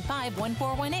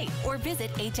 1-800-695-1418 or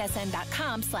visit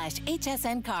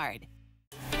hsn.com/HSN card.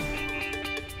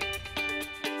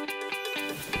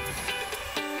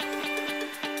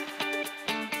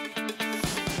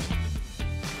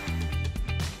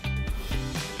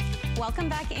 Welcome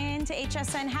back into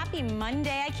HSN. Happy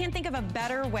Monday. I can't think of a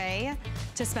better way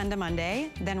to spend a Monday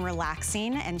than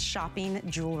relaxing and shopping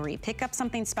jewelry. Pick up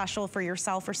something special for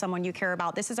yourself or someone you care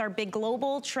about. This is our big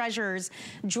Global Treasures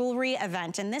jewelry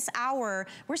event. And this hour,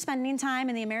 we're spending time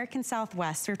in the American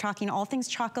Southwest. We're talking all things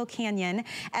Chaco Canyon.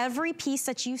 Every piece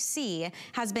that you see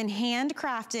has been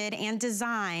handcrafted and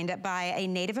designed by a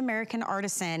Native American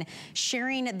artisan,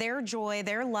 sharing their joy,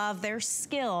 their love, their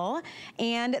skill,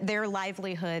 and their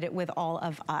livelihood with all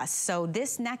of us. So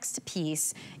this next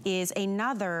piece is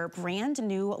another brand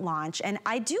new launch, and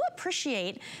I do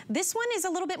appreciate this one is a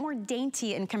little bit more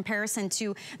dainty in comparison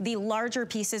to the larger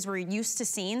pieces we're used to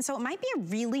seeing, so it might be a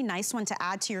really nice one to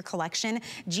add to your collection.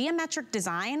 Geometric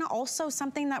design, also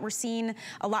something that we're seeing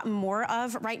a lot more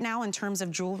of right now in terms of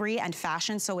jewelry and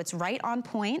fashion, so it's right on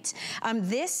point.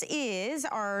 This is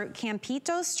our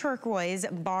Campitos turquoise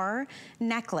bar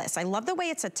necklace. I love the way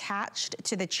it's attached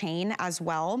to the chain as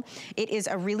well. It is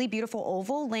a really beautiful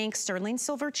oval link sterling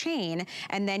silver chain,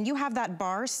 and then you have that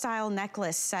bar style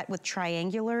necklace set with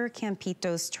triangular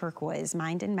Campitos turquoise,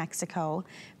 mined in Mexico.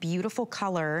 Beautiful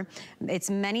color.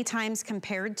 It's many times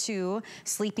compared to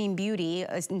Sleeping Beauty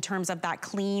in terms of that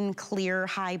clean, clear,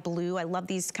 high blue. I love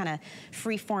these kind of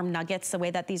free-form nuggets, the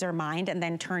way that these are mined and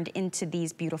then turned into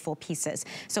these beautiful pieces.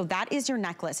 So that is your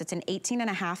necklace. It's an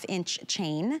 18.5-inch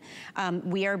chain.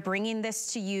 We are bringing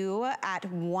this to you at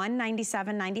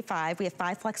 $197.95. We have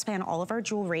 5 flex pay on all of our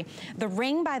jewelry. The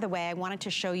ring, by the way, I wanted to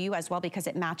show you as well, because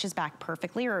it matches back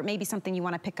perfectly, or maybe something you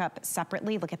want to pick up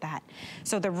separately. Look at that.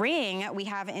 So the ring we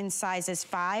have in sizes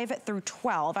 5 through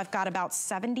 12. I've got about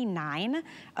 79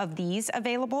 of these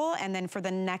available. And then for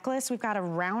the necklace, we've got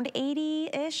around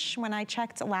 80-ish when I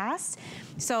checked last.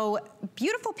 So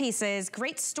beautiful pieces,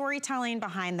 great storytelling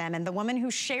behind them. And the woman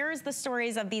who shares the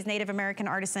stories of these Native American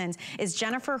artisans is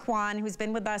Jennifer Juan, who's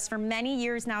been with us for many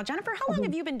years now. Jennifer, how long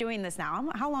have you been doing this now?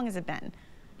 How long has it been?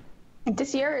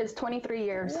 This year is 23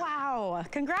 years. Wow,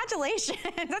 congratulations.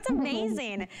 That's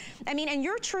amazing. I mean, and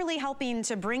you're truly helping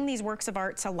to bring these works of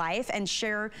art to life and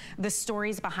share the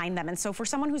stories behind them. And so for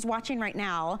someone who's watching right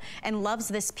now and loves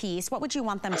this piece, what would you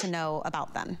want them to know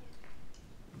about them?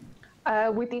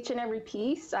 With each and every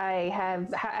piece, I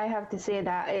have to say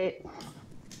that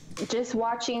just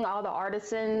watching all the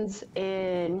artisans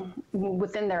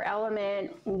within their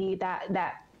element,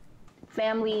 that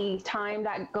family time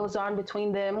that goes on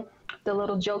between them, the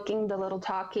little joking, the little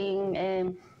talking,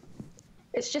 and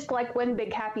it's just like one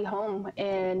big happy home.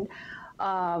 And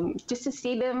just to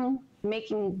see them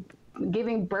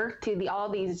giving birth to all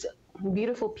these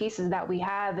beautiful pieces that we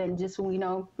have, and just, you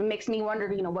know, it makes me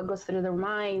wonder, you know, what goes through their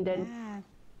mind, and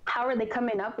how are they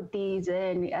coming up with these,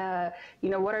 and you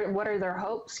know, what are their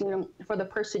hopes, you know, for the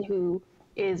person who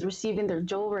is receiving their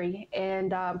jewelry.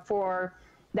 And for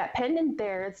that pendant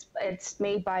there, it's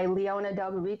made by Leona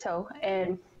Delgarito,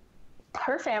 and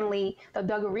her family, the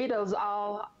Delgaritos,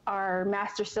 all are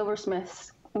master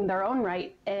silversmiths in their own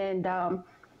right. And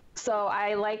so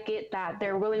I like it that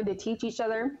they're willing to teach each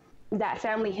other that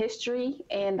family history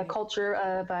and the culture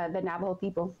of the Navajo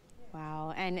people.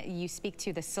 Wow, and you speak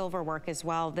to the silver work as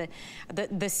well.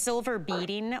 The silver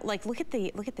beading, like look at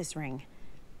this ring.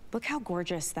 Look how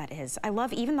gorgeous that is. I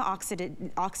love even the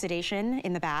oxidation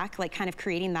in the back, like kind of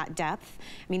creating that depth.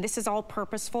 I mean, this is all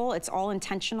purposeful. It's all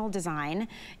intentional design.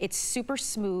 It's super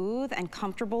smooth and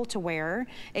comfortable to wear.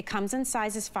 It comes in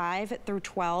sizes 5 through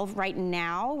 12. Right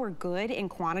now, we're good in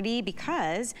quantity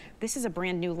because this is a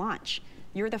brand new launch.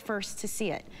 You're the first to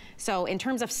see it. So in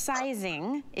terms of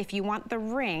sizing, if you want the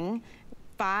ring,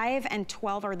 5 and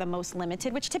 12 are the most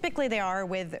limited, which typically they are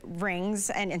with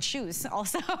rings and shoes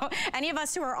also. Any of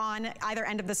us who are on either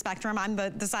end of the spectrum, I'm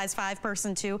the size 5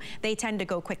 person too, they tend to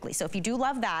go quickly. So if you do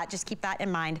love that, just keep that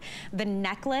in mind. The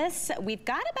necklace, we've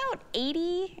got about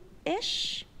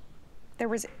 80-ish. There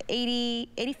was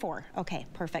 84. Okay,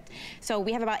 perfect. So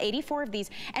we have about 84 of these.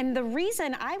 And the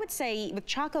reason I would say with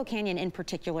Chaco Canyon in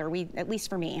particular, at least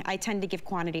for me, I tend to give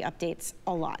quantity updates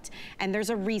a lot. And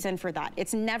there's a reason for that.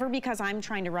 It's never because I'm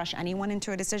trying to rush anyone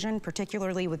into a decision,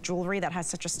 particularly with jewelry that has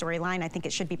such a storyline. I think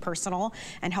it should be personal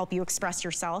and help you express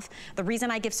yourself. The reason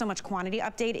I give so much quantity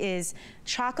update is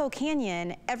Chaco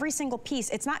Canyon, every single piece,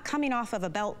 it's not coming off of a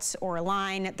belt or a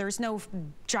line. There's no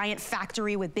giant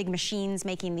factory with big machines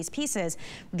making these pieces.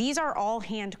 These are all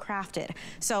handcrafted.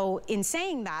 So in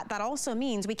saying that, that also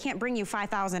means we can't bring you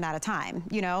 5,000 at a time.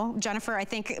 You know, Jennifer, I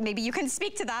think maybe you can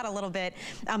speak to that a little bit,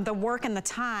 the work and the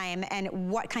time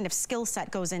and what kind of skill set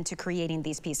goes into creating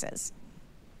these pieces.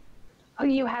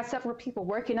 You have several people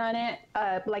working on it,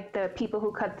 like the people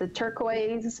who cut the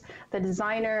turquoise, the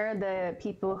designer, the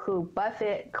people who buff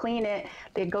it, clean it.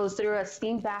 It goes through a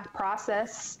steam bath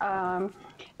process.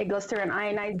 It goes through an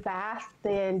ionized bath,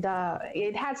 and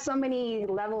it has so many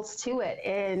levels to it.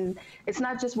 And it's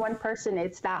not just one person,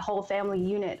 it's that whole family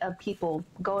unit of people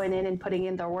going in and putting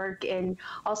in their work. And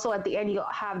also at the end, you'll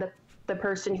have the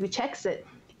person who checks it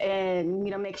and,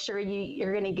 you know, make sure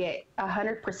you're going to get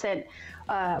 100%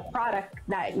 product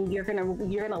that you're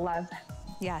gonna love.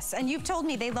 Yes, and you've told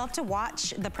me they love to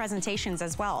watch the presentations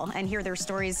as well and hear their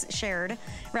stories shared,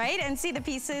 right? And see the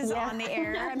pieces on the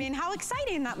air. I mean, how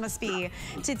exciting that must be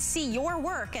to see your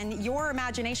work and your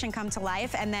imagination come to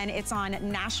life, and then it's on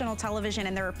national television,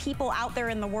 and there are people out there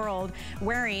in the world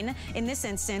wearing, in this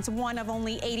instance, one of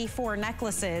only 84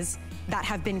 necklaces that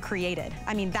have been created.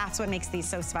 I mean, that's what makes these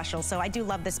so special. So I do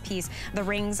love this piece. The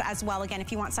rings as well. Again,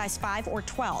 if you want size 5 or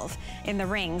 12 in the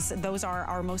rings, those are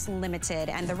our most limited,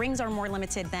 and the rings are more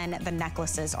limited than the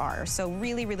necklaces are. So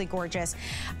really, really gorgeous.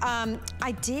 I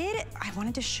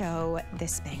wanted to show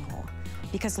this bangle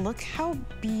because look how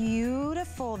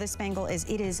beautiful this bangle is.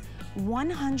 It is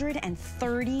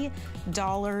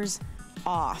 $130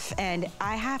 off. And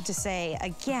I have to say,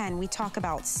 again, we talk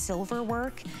about silver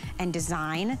work and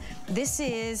design. This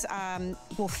is,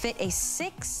 will fit a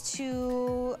 6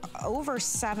 to over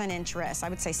 7 inch wrist. I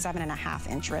would say 7.5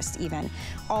 inch wrist even.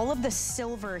 All of the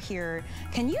silver here.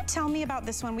 Can you tell me about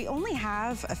this one? We only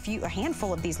have a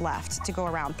handful of these left to go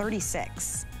around,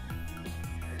 36.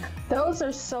 Those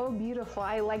are so beautiful.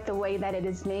 I like the way that it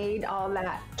is made, all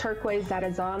that turquoise that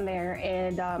is on there,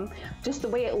 and just the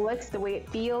way it looks, the way it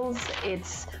feels.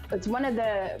 It's one of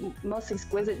the most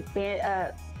exquisite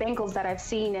bangles that I've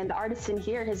seen, and the artisan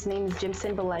here, his name is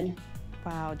Jimson Belen.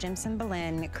 Wow, Jimson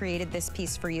Belen created this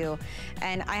piece for you.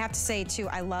 And I have to say too,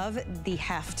 I love the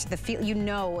heft, the feel, you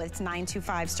know it's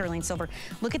 925 sterling silver.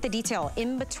 Look at the detail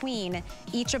in between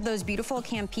each of those beautiful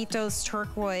Campitos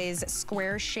turquoise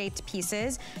square shaped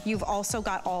pieces. You've also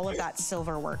got all of that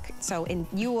silver work. So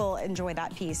you will enjoy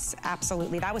that piece,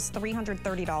 absolutely. That was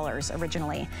 $330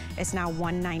 originally. It's now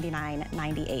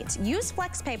 $199.98. Use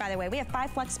FlexPay, by the way. We have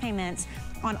 5 flex payments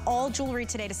on all jewelry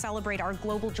today to celebrate our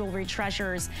Global Jewelry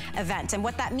Treasures event. And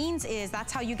what that means is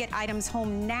that's how you get items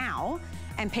home now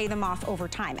and pay them off over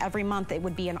time. Every month it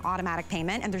would be an automatic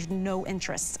payment and there's no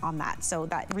interest on that. So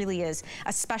that really is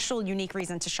a special, unique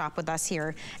reason to shop with us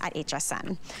here at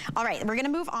HSN. All right, we're gonna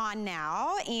move on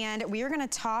now and we are gonna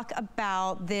talk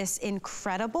about this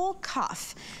incredible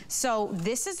cuff. So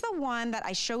this is the one that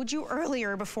I showed you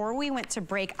earlier before we went to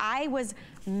break. I was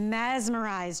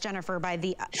mesmerized, Jennifer, by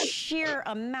the sheer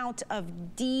amount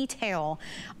of detail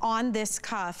on this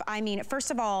cuff. I mean, first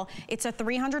of all, it's a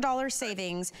 $300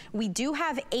 savings. We do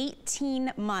have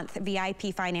 18-month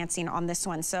VIP financing on this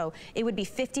one, so it would be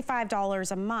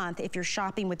 $55 a month if you're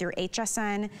shopping with your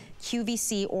HSN,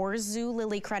 QVC, or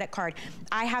Zulily credit card.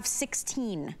 I have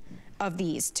 16 of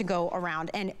these to go around,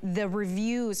 and the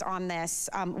reviews on this,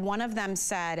 one of them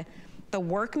said, the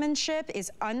workmanship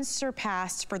is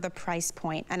unsurpassed for the price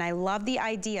point. And I love the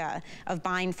idea of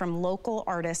buying from local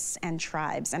artists and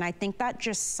tribes. And I think that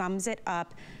just sums it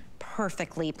up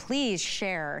perfectly. Please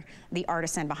share the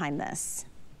artisan behind this.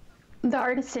 The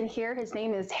artisan here, his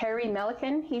name is Harry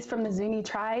Melican. He's from the Zuni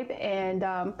tribe.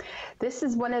 And this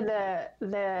is one of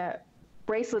the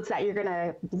bracelets that you're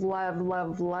gonna love,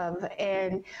 love, love.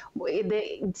 And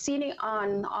seeing it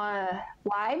on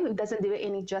live doesn't do it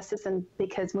any justice, and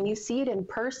because when you see it in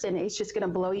person, it's just gonna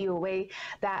blow you away.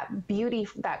 That beauty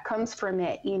that comes from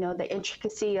it, you know, the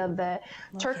intricacy of the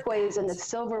turquoise and the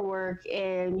silver work,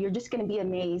 and you're just gonna be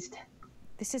amazed.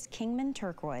 This is Kingman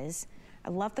turquoise. I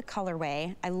love the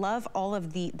colorway. I love all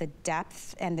of the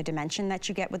depth and the dimension that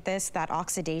you get with this, that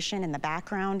oxidation in the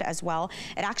background as well.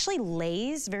 It actually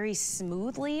lays very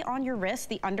smoothly on your wrist,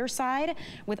 the underside,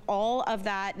 with all of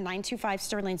that 925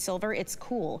 sterling silver. It's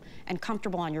cool and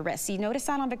comfortable on your wrist. So you notice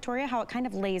that on Victoria, how it kind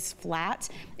of lays flat.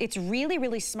 It's really,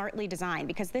 really smartly designed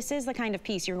because this is the kind of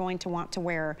piece you're going to want to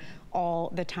wear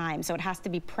all the time. So it has to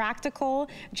be practical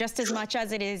just as much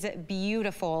as it is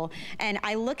beautiful. And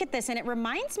I look at this and it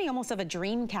reminds me almost of a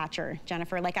dream catcher,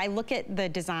 Jennifer. Like I look at the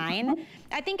design,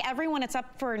 I think everyone, it's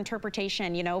up for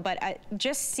interpretation, you know, but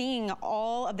just seeing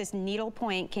all of this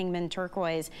needlepoint Kingman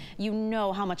turquoise, you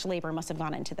know how much labor must have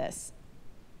gone into this.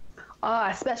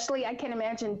 Especially, I can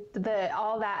imagine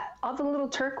all the little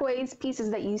turquoise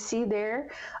pieces that you see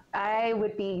there. I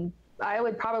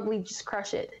would probably just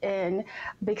crush it, and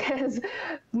because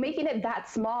making it that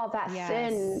small, that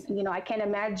thin, you know, I can't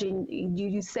imagine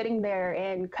you sitting there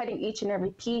and cutting each and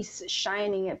every piece,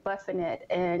 shining it, buffing it,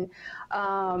 and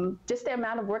just the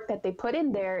amount of work that they put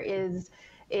in there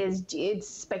it's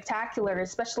spectacular,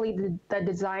 especially the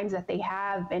designs that they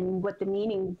have and what the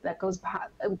meaning that goes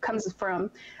behind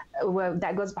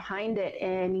it.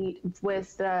 And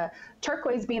with the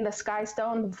turquoise being the sky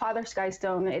stone, the father sky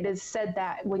stone, it is said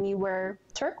that when you wear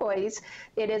turquoise,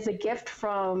 it is a gift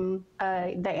from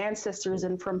the ancestors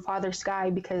and from Father Sky,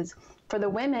 because for the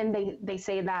women, they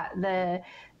say that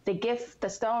the gift, the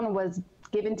stone, was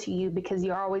given to you because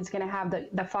you're always going to have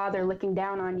the father looking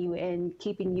down on you and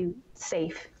keeping you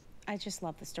safe. I just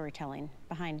love the storytelling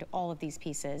behind all of these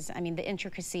pieces. I mean, the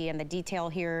intricacy and the detail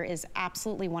here is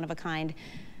absolutely one of a kind.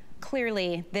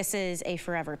 Clearly, this is a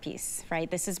forever piece, right?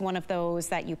 This is one of those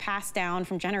that you pass down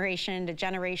from generation to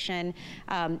generation.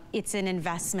 It's an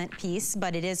investment piece,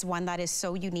 but it is one that is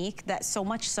so unique, that so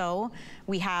much so,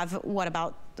 we have, what,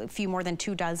 about a few more than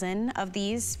 24 of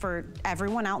these for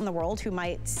everyone out in the world who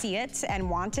might see it and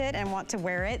want to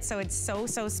wear it. So it's so,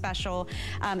 so special.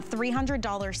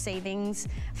 $300 savings.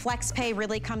 FlexPay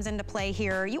really comes into play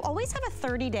here. You always have a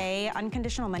 30-day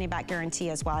unconditional money-back guarantee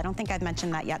as well. I don't think I've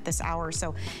mentioned that yet this hour.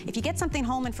 So if you get something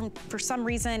home and for some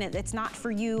reason it's not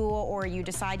for you, or you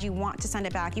decide you want to send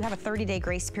it back, you have a 30-day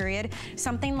grace period.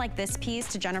 Something like this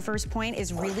piece, to Jennifer's point,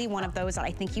 is really one of those that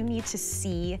I think you need to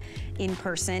see in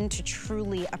person to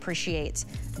truly really appreciate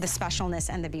the specialness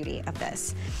and the beauty of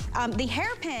this. The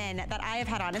hairpin that I have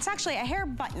had on, it's actually a hair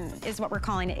button is what we're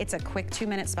calling it. It's a quick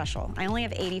 2-minute special. I only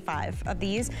have 85 of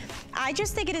these. I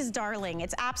just think it is darling.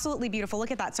 It's absolutely beautiful.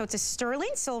 Look at that. So it's a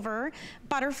sterling silver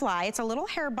butterfly. It's a little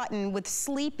hair button with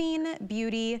Sleeping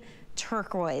Beauty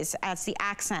turquoise as the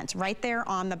accent right there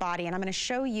on the body. And I'm gonna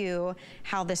show you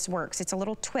how this works. It's a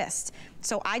little twist.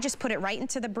 So I just put it right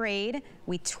into the braid.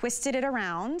 We twisted it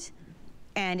around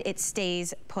and it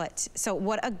stays put. So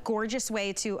what a gorgeous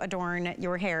way to adorn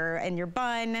your hair and your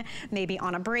bun, maybe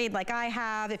on a braid like I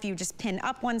have. If you just pin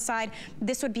up one side,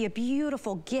 this would be a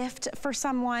beautiful gift for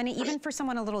someone, even for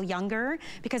someone a little younger,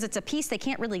 because it's a piece they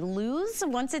can't really lose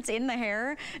once it's in the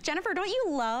hair. Jennifer, don't you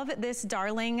love this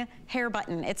darling hair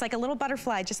button? It's like a little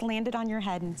butterfly just landed on your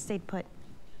head and stayed put.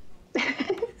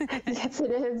 Yes,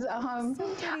 it is.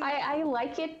 I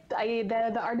like it.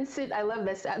 The artisan, I love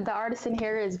this. The artisan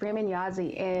here is Raymond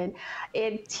Yazzie, and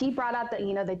he brought out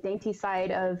the dainty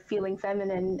side of feeling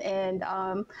feminine. And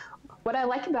what I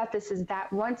like about this is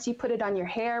that once you put it on your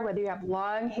hair, whether you have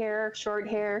long hair, short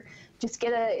hair, just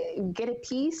get a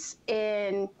piece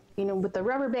and with a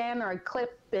rubber band or a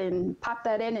clip and pop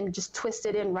that in and just twist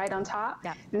it in right on top.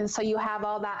 Yeah. And so you have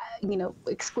all that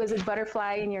exquisite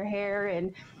butterfly in your hair.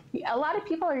 And a lot of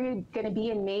people are going to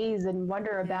be amazed and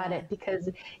wonder about it, because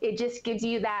it just gives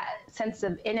you that sense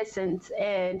of innocence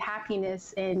and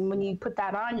happiness. And when you put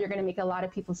that on, you're going to make a lot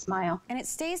of people smile. And it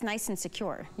stays nice and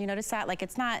secure. You notice that? Like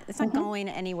it's not going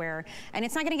anywhere, and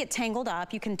it's not going to get tangled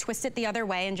up. You can twist it the other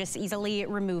way and just easily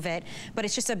remove it. But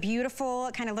it's just a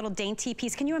beautiful kind of little dainty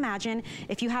piece. Can you imagine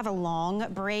if you have a long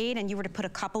braid and you were to put a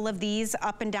couple of these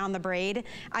up and down the braid?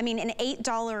 I mean, an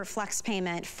 $8 flex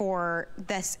payment for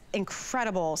this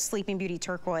incredible Sleeping Beauty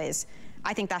turquoise.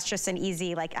 I think that's just an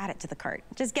easy, add it to the cart.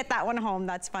 Just get that one home.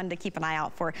 That's fun to keep an eye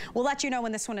out for. We'll let you know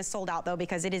when this one is sold out, though,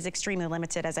 because it is extremely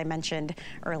limited, as I mentioned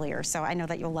earlier. So I know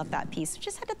that you'll love that piece.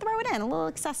 Just had to throw it in, a little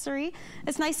accessory.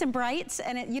 It's nice and bright,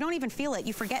 and you don't even feel it.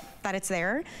 You forget that it's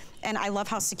there. And I love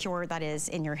how secure that is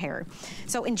in your hair.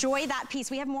 So enjoy that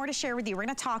piece. We have more to share with you. We're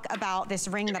gonna talk about this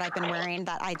ring that I've been wearing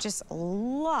that I just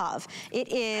love.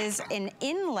 It is an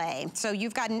inlay. So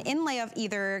you've got an inlay of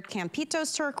either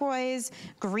Campitos turquoise,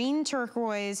 green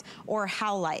turquoise, or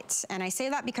howlite. And I say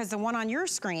that because the one on your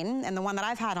screen and the one that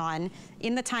I've had on,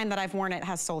 in the time that I've worn it,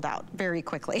 has sold out very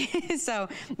quickly. So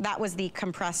that was the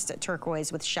compressed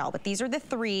turquoise with shell. But these are the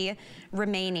 3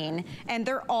 remaining, and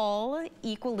they're all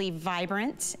equally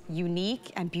vibrant,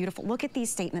 unique, and beautiful. Look at these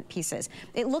statement pieces.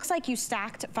 It looks like you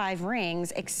stacked 5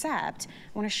 rings, except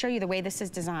I want to show you the way this is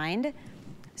designed.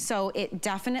 So it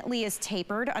definitely is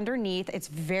tapered underneath. It's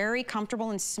very comfortable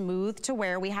and smooth to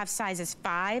wear. We have sizes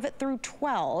 5 through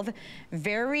 12,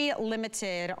 very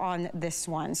limited on this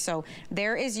one. So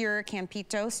there is your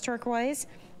Campitos turquoise.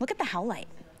 Look at the howlite.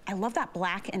 I love that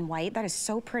black and white. That is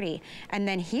so pretty. And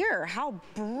then here, how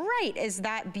bright is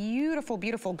that beautiful,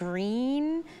 beautiful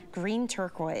green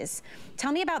turquoise.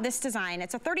 Tell me about this design.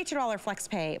 It's a $32 flex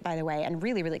pay, by the way, and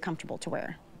really, really comfortable to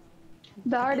wear.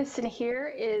 The artisan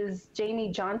here is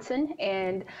Jamie Johnson,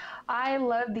 and I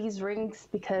love these rings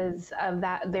because of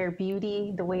their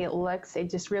beauty, the way it looks. It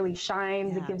just really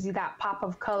shines. Yeah. It gives you that pop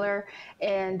of color.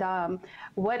 And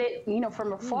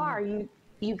from afar,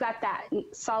 you got that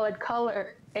solid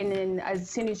color, and then as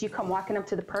soon as you come walking up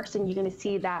to the person, you're going to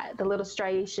see the little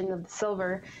striation of the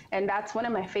silver. And that's one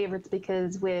of my favorites,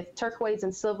 because with turquoise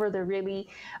and silver, they really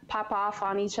pop off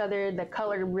on each other. The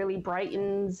color really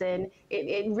brightens, and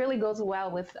it really goes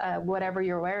well with whatever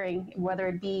you're wearing, whether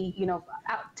it be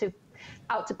out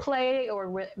to play, or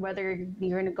whether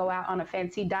you're going to go out on a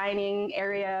fancy dining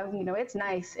area. It's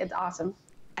nice. It's awesome.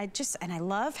 And I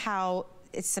love how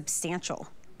it's substantial.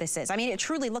 This is. I mean, it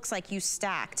truly looks like you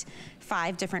stacked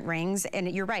 5 different rings,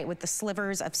 and you're right, with the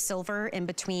slivers of silver in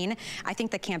between. I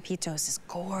think the Campitos is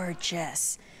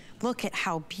gorgeous. Look at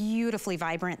how beautifully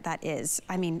vibrant that is.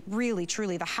 I mean, really,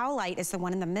 truly, the howlite is the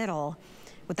one in the middle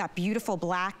with that beautiful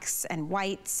blacks and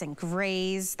whites and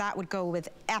grays. That would go with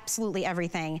absolutely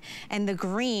everything. And the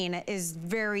green is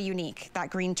very unique,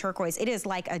 that green turquoise. It is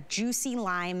like a juicy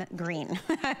lime green.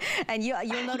 And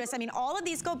you'll notice, I mean, all of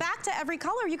these go back to every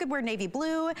color. You could wear navy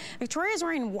blue. Victoria's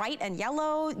wearing white and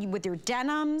yellow with your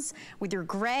denims, with your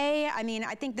gray. I mean,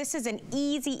 I think this is an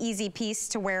easy, easy piece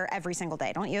to wear every single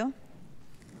day, don't you?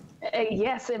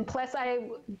 Yes, and plus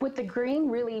with the green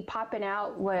really popping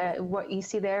out, what you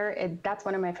see there, that's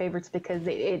one of my favorites, because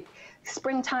it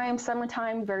springtime,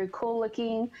 summertime, very cool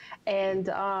looking, and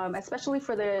especially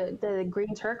for the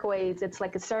green turquoise, it's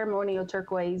like a ceremonial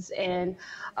turquoise. And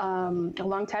a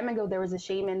long time ago, there was a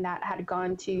shaman that had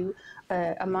gone to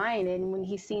a mine, and when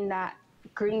he seen that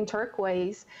green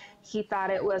turquoise, he thought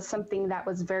it was something that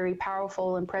was very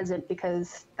powerful and present,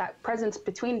 because that presence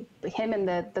between him and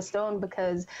the stone,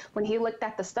 because when he looked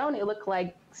at the stone, it looked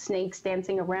like snakes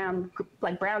dancing around,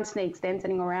 like brown snakes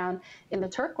dancing around in the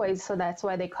turquoise. So that's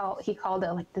why he called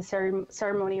it like the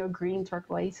ceremonial green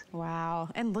turquoise. Wow,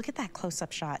 and look at that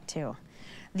close-up shot too.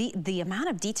 The amount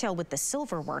of detail with the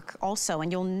silver work also,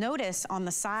 and you'll notice on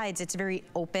the sides it's very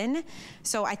open,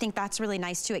 so I think that's really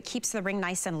nice too. It keeps the ring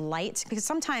nice and light, because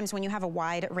sometimes when you have a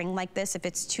wide ring like this, if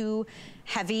it's too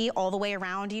heavy all the way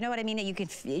around, you know what I mean?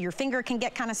 Your finger can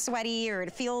get kind of sweaty, or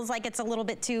it feels like it's a little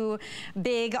bit too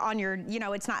big on your,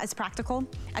 it's not as practical.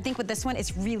 I think with this one,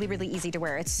 it's really, really easy to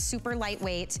wear. It's super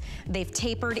lightweight. They've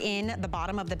tapered in the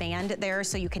bottom of the band there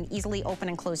so you can easily open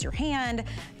and close your hand.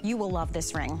 You will love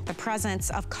this ring. The presence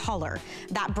of color,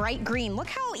 that bright green. Look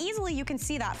how easily you can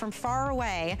see that from far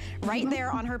away, right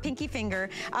there on her pinky finger.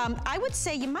 I would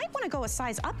say you might want to go a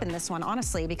size up in this one,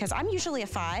 honestly, because I'm usually a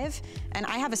 5 and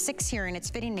I have a 6 here and it's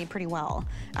fitting me pretty well.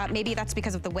 Maybe that's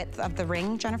because of the width of the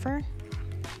ring, Jennifer?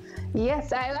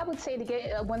 Yes, I would say to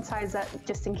get one size up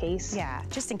just in case. Yeah,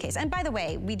 just in case. And by the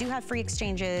way, we do have free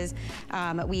exchanges.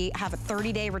 We have a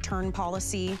 30-day return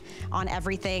policy on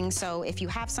everything. So if you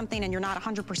have something and you're not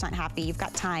 100% happy, you've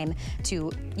got time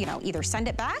to, either send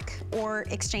it back or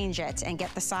exchange it and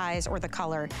get the size or the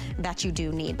color that you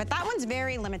do need. But that one's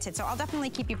very limited, so I'll definitely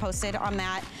keep you posted on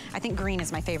that. I think green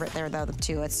is my favorite there, though,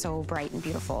 too. It's so bright and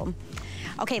beautiful.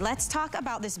 Okay, let's talk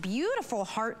about this beautiful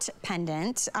heart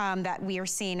pendant that we are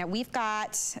seeing. We've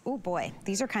got, oh boy,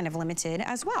 these are kind of limited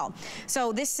as well.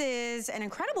 So this is an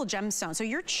incredible gemstone. So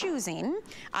you're choosing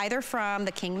either from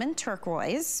the Kingman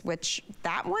turquoise, which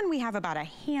that one we have about a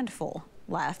handful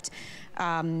left,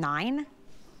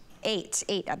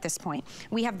 8 at this point.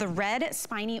 We have the red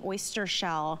spiny oyster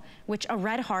shell, which a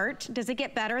red heart, does it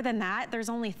get better than that? There's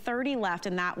only 30 left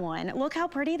in that one. Look how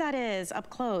pretty that is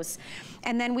up close.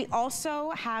 And then we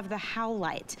also have the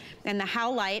howlite. And the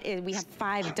howlite, we have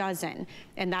 5 dozen.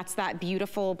 And that's that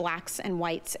beautiful blacks and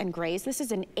whites and grays. This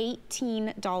is an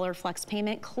 $18 flex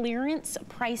payment, clearance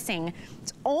pricing.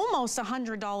 It's almost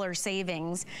 $100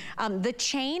 savings. The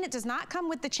chain, it does not come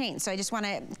with the chain. So I just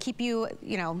wanna keep you,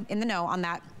 in the know on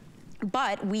that.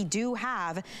 But we do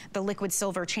have the liquid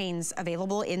silver chains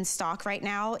available in stock right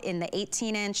now in the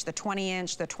 18-inch, the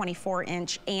 20-inch, the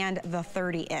 24-inch, and the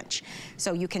 30-inch.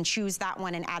 So you can choose that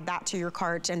one and add that to your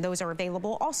cart, and those are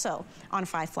available also on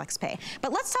 5 Flex Pay.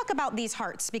 But let's talk about these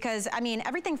hearts, because,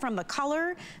 everything from the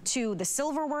color to the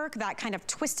silver work, that kind of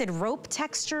twisted rope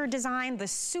texture design, the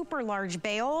super large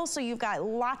bail, so you've got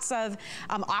lots of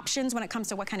options when it comes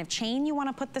to what kind of chain you want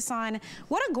to put this on.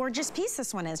 What a gorgeous piece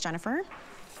this one is, Jennifer.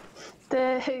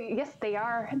 Yes, they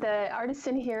are. The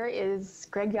artisan here is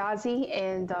Greg Yazzie,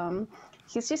 and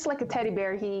he's just like a teddy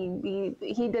bear.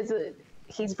 He does it.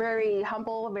 He's very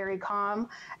humble, very calm,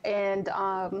 and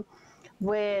I'm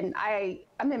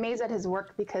amazed at his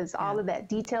work, because all of that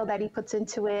detail that he puts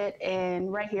into it,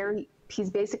 and right here he's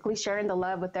basically sharing the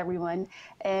love with everyone.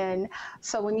 And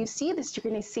so when you see this, you're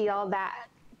going to see all that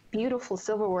beautiful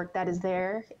silver work that is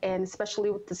there, and especially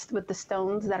with the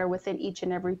stones that are within each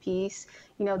and every piece.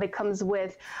 That comes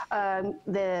with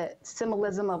the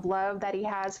symbolism of love that he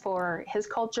has for his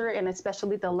culture, and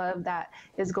especially the love that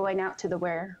is going out to the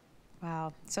wearer.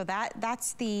 Wow, so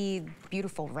that's the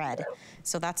beautiful red.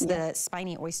 So that's the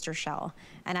spiny oyster shell.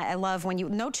 And I love when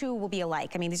no two will be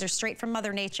alike. These are straight from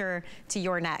Mother Nature to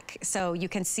your neck. So you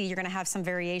can see you're gonna have some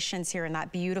variations here in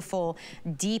that beautiful,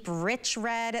 deep, rich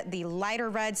red, the lighter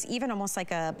reds, even almost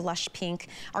like a blush pink.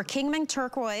 Our Kingman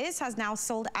turquoise has now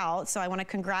sold out, so I wanna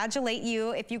congratulate you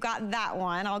if you got that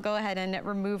one. I'll go ahead and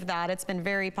remove that. It's been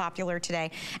very popular today.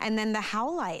 And then the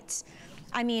howlite.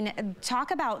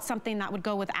 Talk about something that would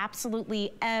go with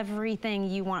absolutely everything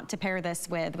you want to pair this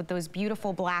with those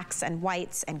beautiful blacks and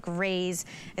whites and grays.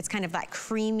 It's kind of that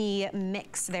creamy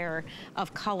mix there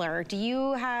of color. Do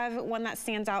you have one that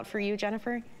stands out for you,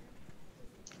 Jennifer?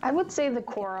 I would say the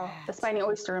coral, the spiny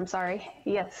oyster, I'm sorry.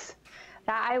 Yes.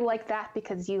 I like that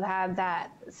because you have that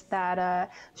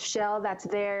shell that's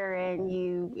there,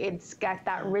 and it's got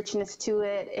that richness to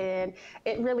it, and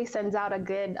it really sends out a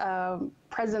good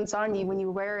presence on you when you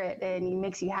wear it, and it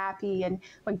makes you happy. And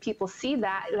when people see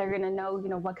that, they're gonna know,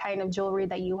 what kind of jewelry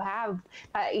that you have,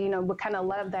 what kind of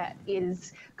love that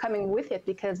is coming with it,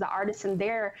 because the artisan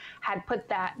there had put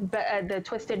that the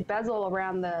twisted bezel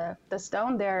around the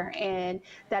stone there, and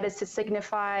that is to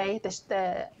signify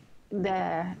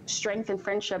the strength and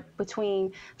friendship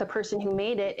between the person who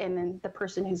made it and then the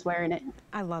person who's wearing it.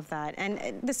 I love that.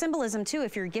 And the symbolism too,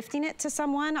 if you're gifting it to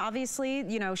someone, obviously,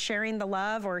 you know, sharing the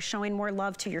love or showing more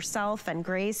love to yourself and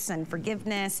grace and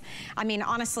forgiveness. I mean,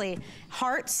 honestly,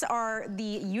 hearts are the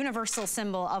universal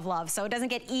symbol of love. So it doesn't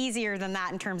get easier than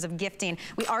that in terms of gifting.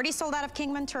 We already sold out of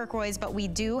Kingman turquoise, but we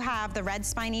do have the red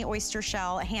spiny oyster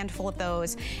shell, a handful of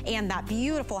those, and that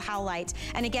beautiful howlite.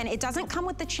 And again, it doesn't come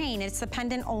with the chain. It's the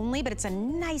pendant only, but it's a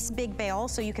nice big bail,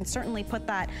 so you can certainly put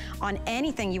that on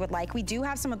anything you would like. We do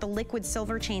have some of the liquid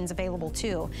silver chains available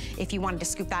too, if you wanted to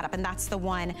scoop that up, and that's the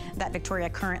one that Victoria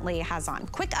currently has on.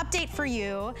 Quick update for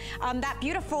you. That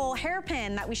beautiful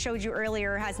hairpin that we showed you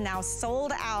earlier has now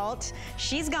sold out.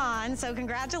 She's gone, so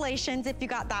congratulations if you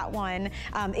got that one.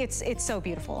 It's so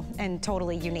beautiful and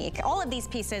totally unique. All of these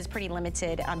pieces pretty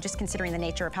limited, just considering the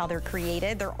nature of how they're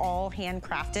created. They're all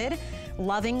handcrafted,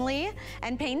 lovingly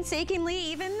and painstakingly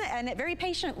even, and very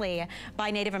patiently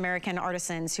by Native American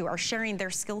artisans who are sharing their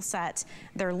skill set,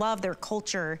 their love, their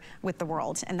culture with the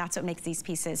world. And that's what makes these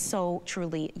pieces so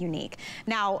truly unique.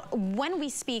 Now, when we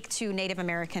speak to Native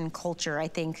American culture, I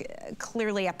think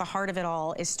clearly at the heart of it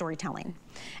all is storytelling.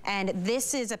 And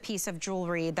this is a piece of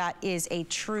jewelry that is a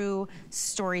true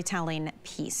storytelling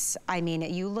piece. I mean,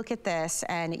 you look at this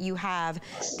and you have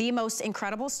the most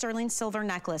incredible sterling silver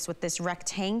necklace with this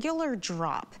rectangular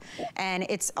drop. And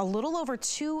it's a little over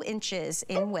 2 inches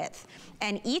in width.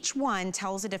 And each one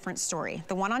tells a different story.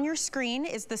 The one on your screen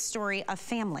is the story of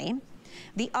family.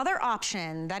 The other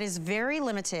option that is very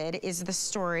limited is the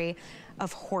story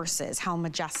of horses, how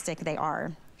majestic they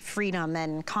are. Freedom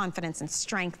and confidence and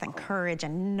strength and courage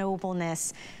and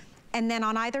nobleness. And then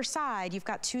on either side, you've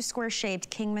got 2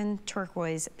 square-shaped Kingman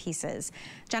turquoise pieces.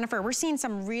 Jennifer, we're seeing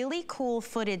some really cool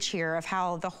footage here of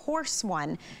how the horse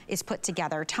one is put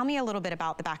together. Tell me a little bit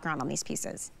about the background on these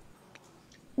pieces.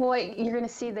 Well, what you're going to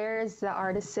see there is the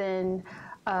artisan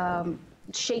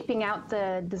shaping out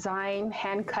the design,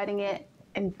 hand cutting it,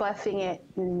 and buffing it,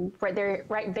 and right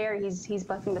there he's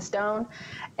buffing the stone.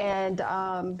 And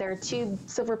there are 2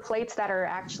 silver plates that are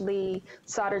actually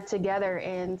soldered together,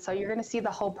 and so you're going to see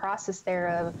the whole process there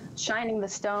of shining the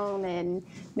stone and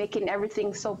making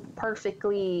everything so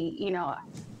perfectly, you know,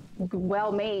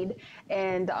 well made.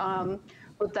 And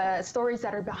with the stories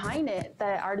that are behind it,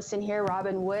 the artisan here,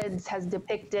 Robin Woods, has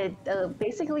depicted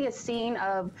basically a scene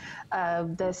of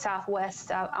the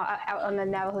Southwest out on the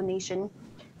Navajo Nation.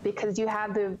 Because you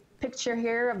have the picture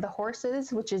here of the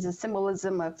horses, which is a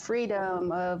symbolism of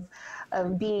freedom,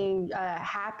 of being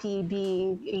happy,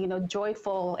 being, you know,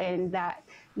 joyful, and that,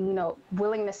 you know,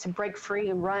 willingness to break free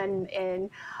and run.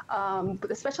 And but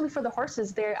especially for the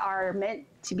horses, they are meant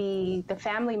to be the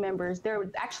family members. They're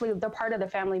part of the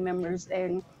family members.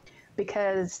 And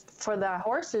because for the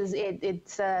horses,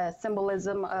 it's a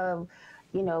symbolism of,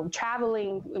 you know,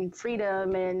 traveling and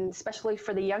freedom, and especially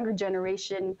for the younger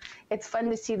generation, it's fun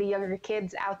to see the younger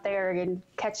kids out there and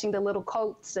catching the little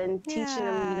coats and teaching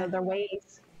them, you know, their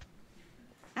ways.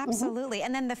 Absolutely.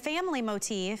 And then the family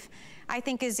motif, I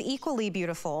think, is equally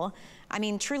beautiful. I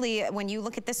mean, truly, when you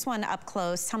look at this one up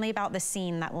close, tell me about the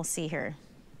scene that we'll see here.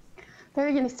 There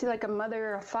you're going to see like a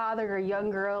mother, a father, a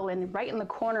young girl, and right in the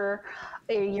corner,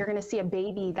 you're going to see a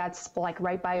baby that's like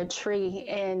right by a tree,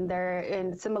 and they're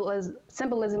in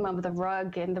symbolism of the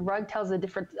rug, and the rug tells a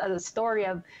different story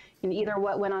of, you know, either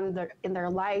what went on in their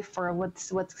life, or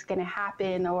what's going to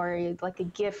happen, or like a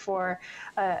gift for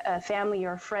a family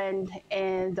or a friend.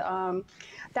 And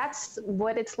that's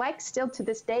what it's like still to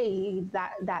this day,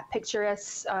 that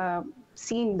picturesque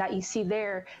scene that you see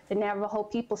there. The Navajo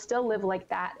people still live like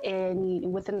that, and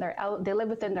they live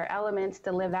within their elements.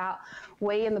 They live out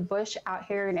way in the bush out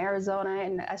here in Arizona,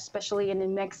 and especially in New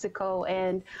Mexico.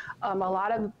 And a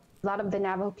lot of the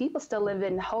Navajo people still live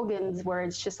in hogans, where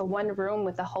it's just a one room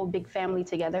with a whole big family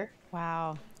together.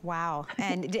 Wow, wow.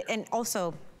 And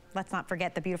also, let's not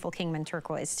forget the beautiful Kingman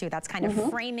turquoise too. That's kind of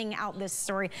framing out this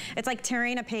story. It's like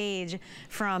tearing a page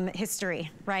from history,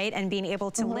 right? And being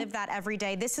able to live that every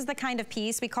day. This is the kind of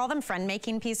piece, we call them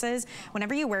friend-making pieces.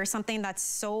 Whenever you wear something that's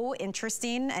so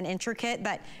interesting and intricate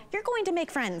that you're going to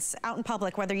make friends out in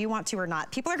public, whether you want to or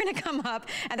not. People are gonna come up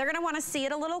and they're gonna wanna see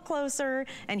it a little closer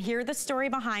and hear the story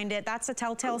behind it. That's a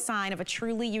telltale sign of a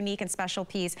truly unique and special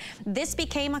piece. This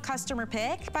became a customer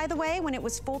pick, by the way, when it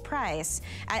was full price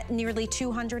at nearly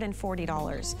 $240.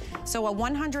 So a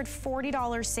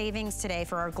 $140 savings today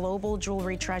for our Global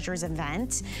Jewelry Treasures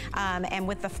event. And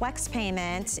with the flex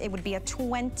payment, it would be a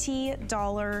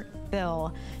 $20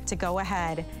 bill to go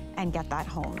ahead and get that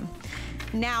home.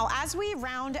 Now, as we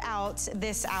round out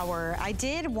this hour, I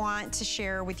did want to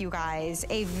share with you guys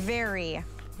a very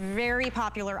Very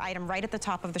popular item right at the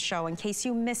top of the show. In case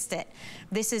you missed it,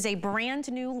 this is a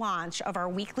brand new launch of our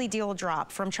weekly deal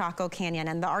drop from Chaco Canyon.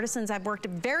 And the artisans have worked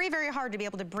very, very hard to be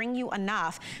able to bring you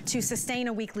enough to sustain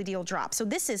a weekly deal drop. So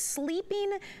this is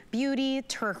Sleeping Beauty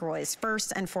Turquoise,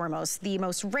 first and foremost. The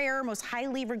most rare, most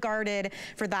highly regarded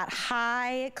for that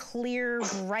high, clear,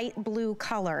 bright blue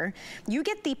color. You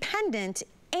get the pendant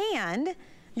and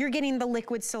you're getting the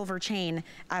liquid silver chain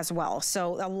as well.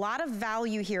 So a lot of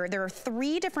value here. There are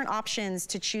 3 different options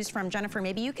to choose from. Jennifer,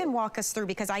 maybe you can walk us through,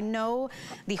 because I know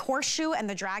the horseshoe and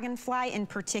the dragonfly in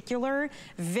particular,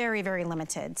 very, very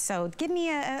limited. So give me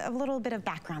a little bit of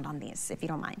background on these, if you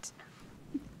don't mind.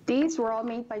 These were all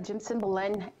made by Jensen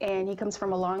Bolen, and he comes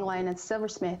from a long line of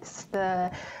silversmiths. The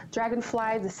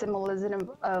dragonfly, the symbolism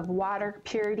of water,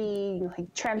 purity,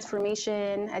 like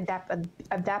transformation,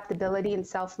 adaptability, and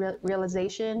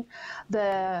self-realization.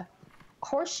 The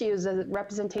horseshoe is a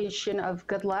representation of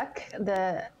good luck.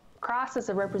 The cross is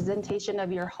a representation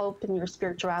of your hope and your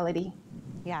spirituality.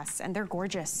 Yes, and they're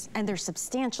gorgeous, and they're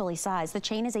substantially sized. The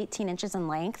chain is 18 inches in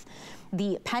length.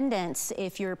 The pendants,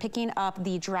 if you're picking up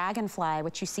the dragonfly,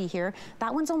 which you see here,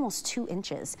 that one's almost 2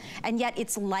 inches. And yet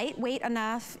it's lightweight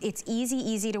enough, it's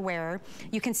easy to wear.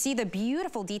 You can see the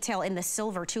beautiful detail in the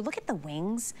silver too. Look at the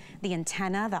wings, the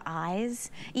antenna, the eyes,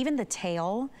 even the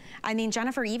tail. I mean,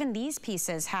 Jennifer, even these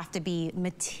pieces have to be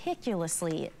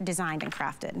meticulously designed and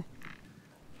crafted.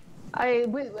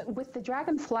 With the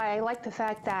dragonfly, I like the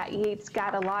fact that it's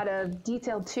got a lot of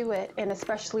detail to it, and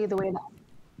especially the way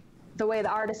the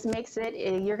artist makes it,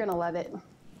 you're gonna love it.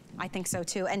 I think so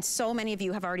too, and so many of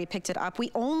you have already picked it up. We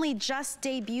only just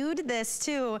debuted this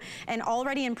too, and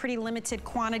already in pretty limited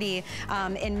quantity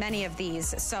in many of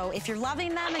these. So if you're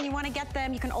loving them and you want to get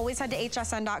them, you can always head to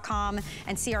hsn.com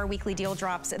and see our weekly deal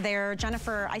drops there.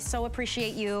 Jennifer, I so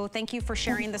appreciate you. Thank you for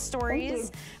sharing the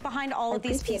stories behind all of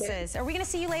these pieces. Are we going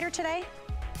to see you later today?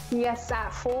 Yes,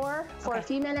 at 4 for a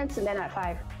few minutes, and then at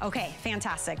 5. Okay,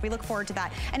 fantastic. We look forward to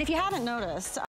that. And if you haven't noticed,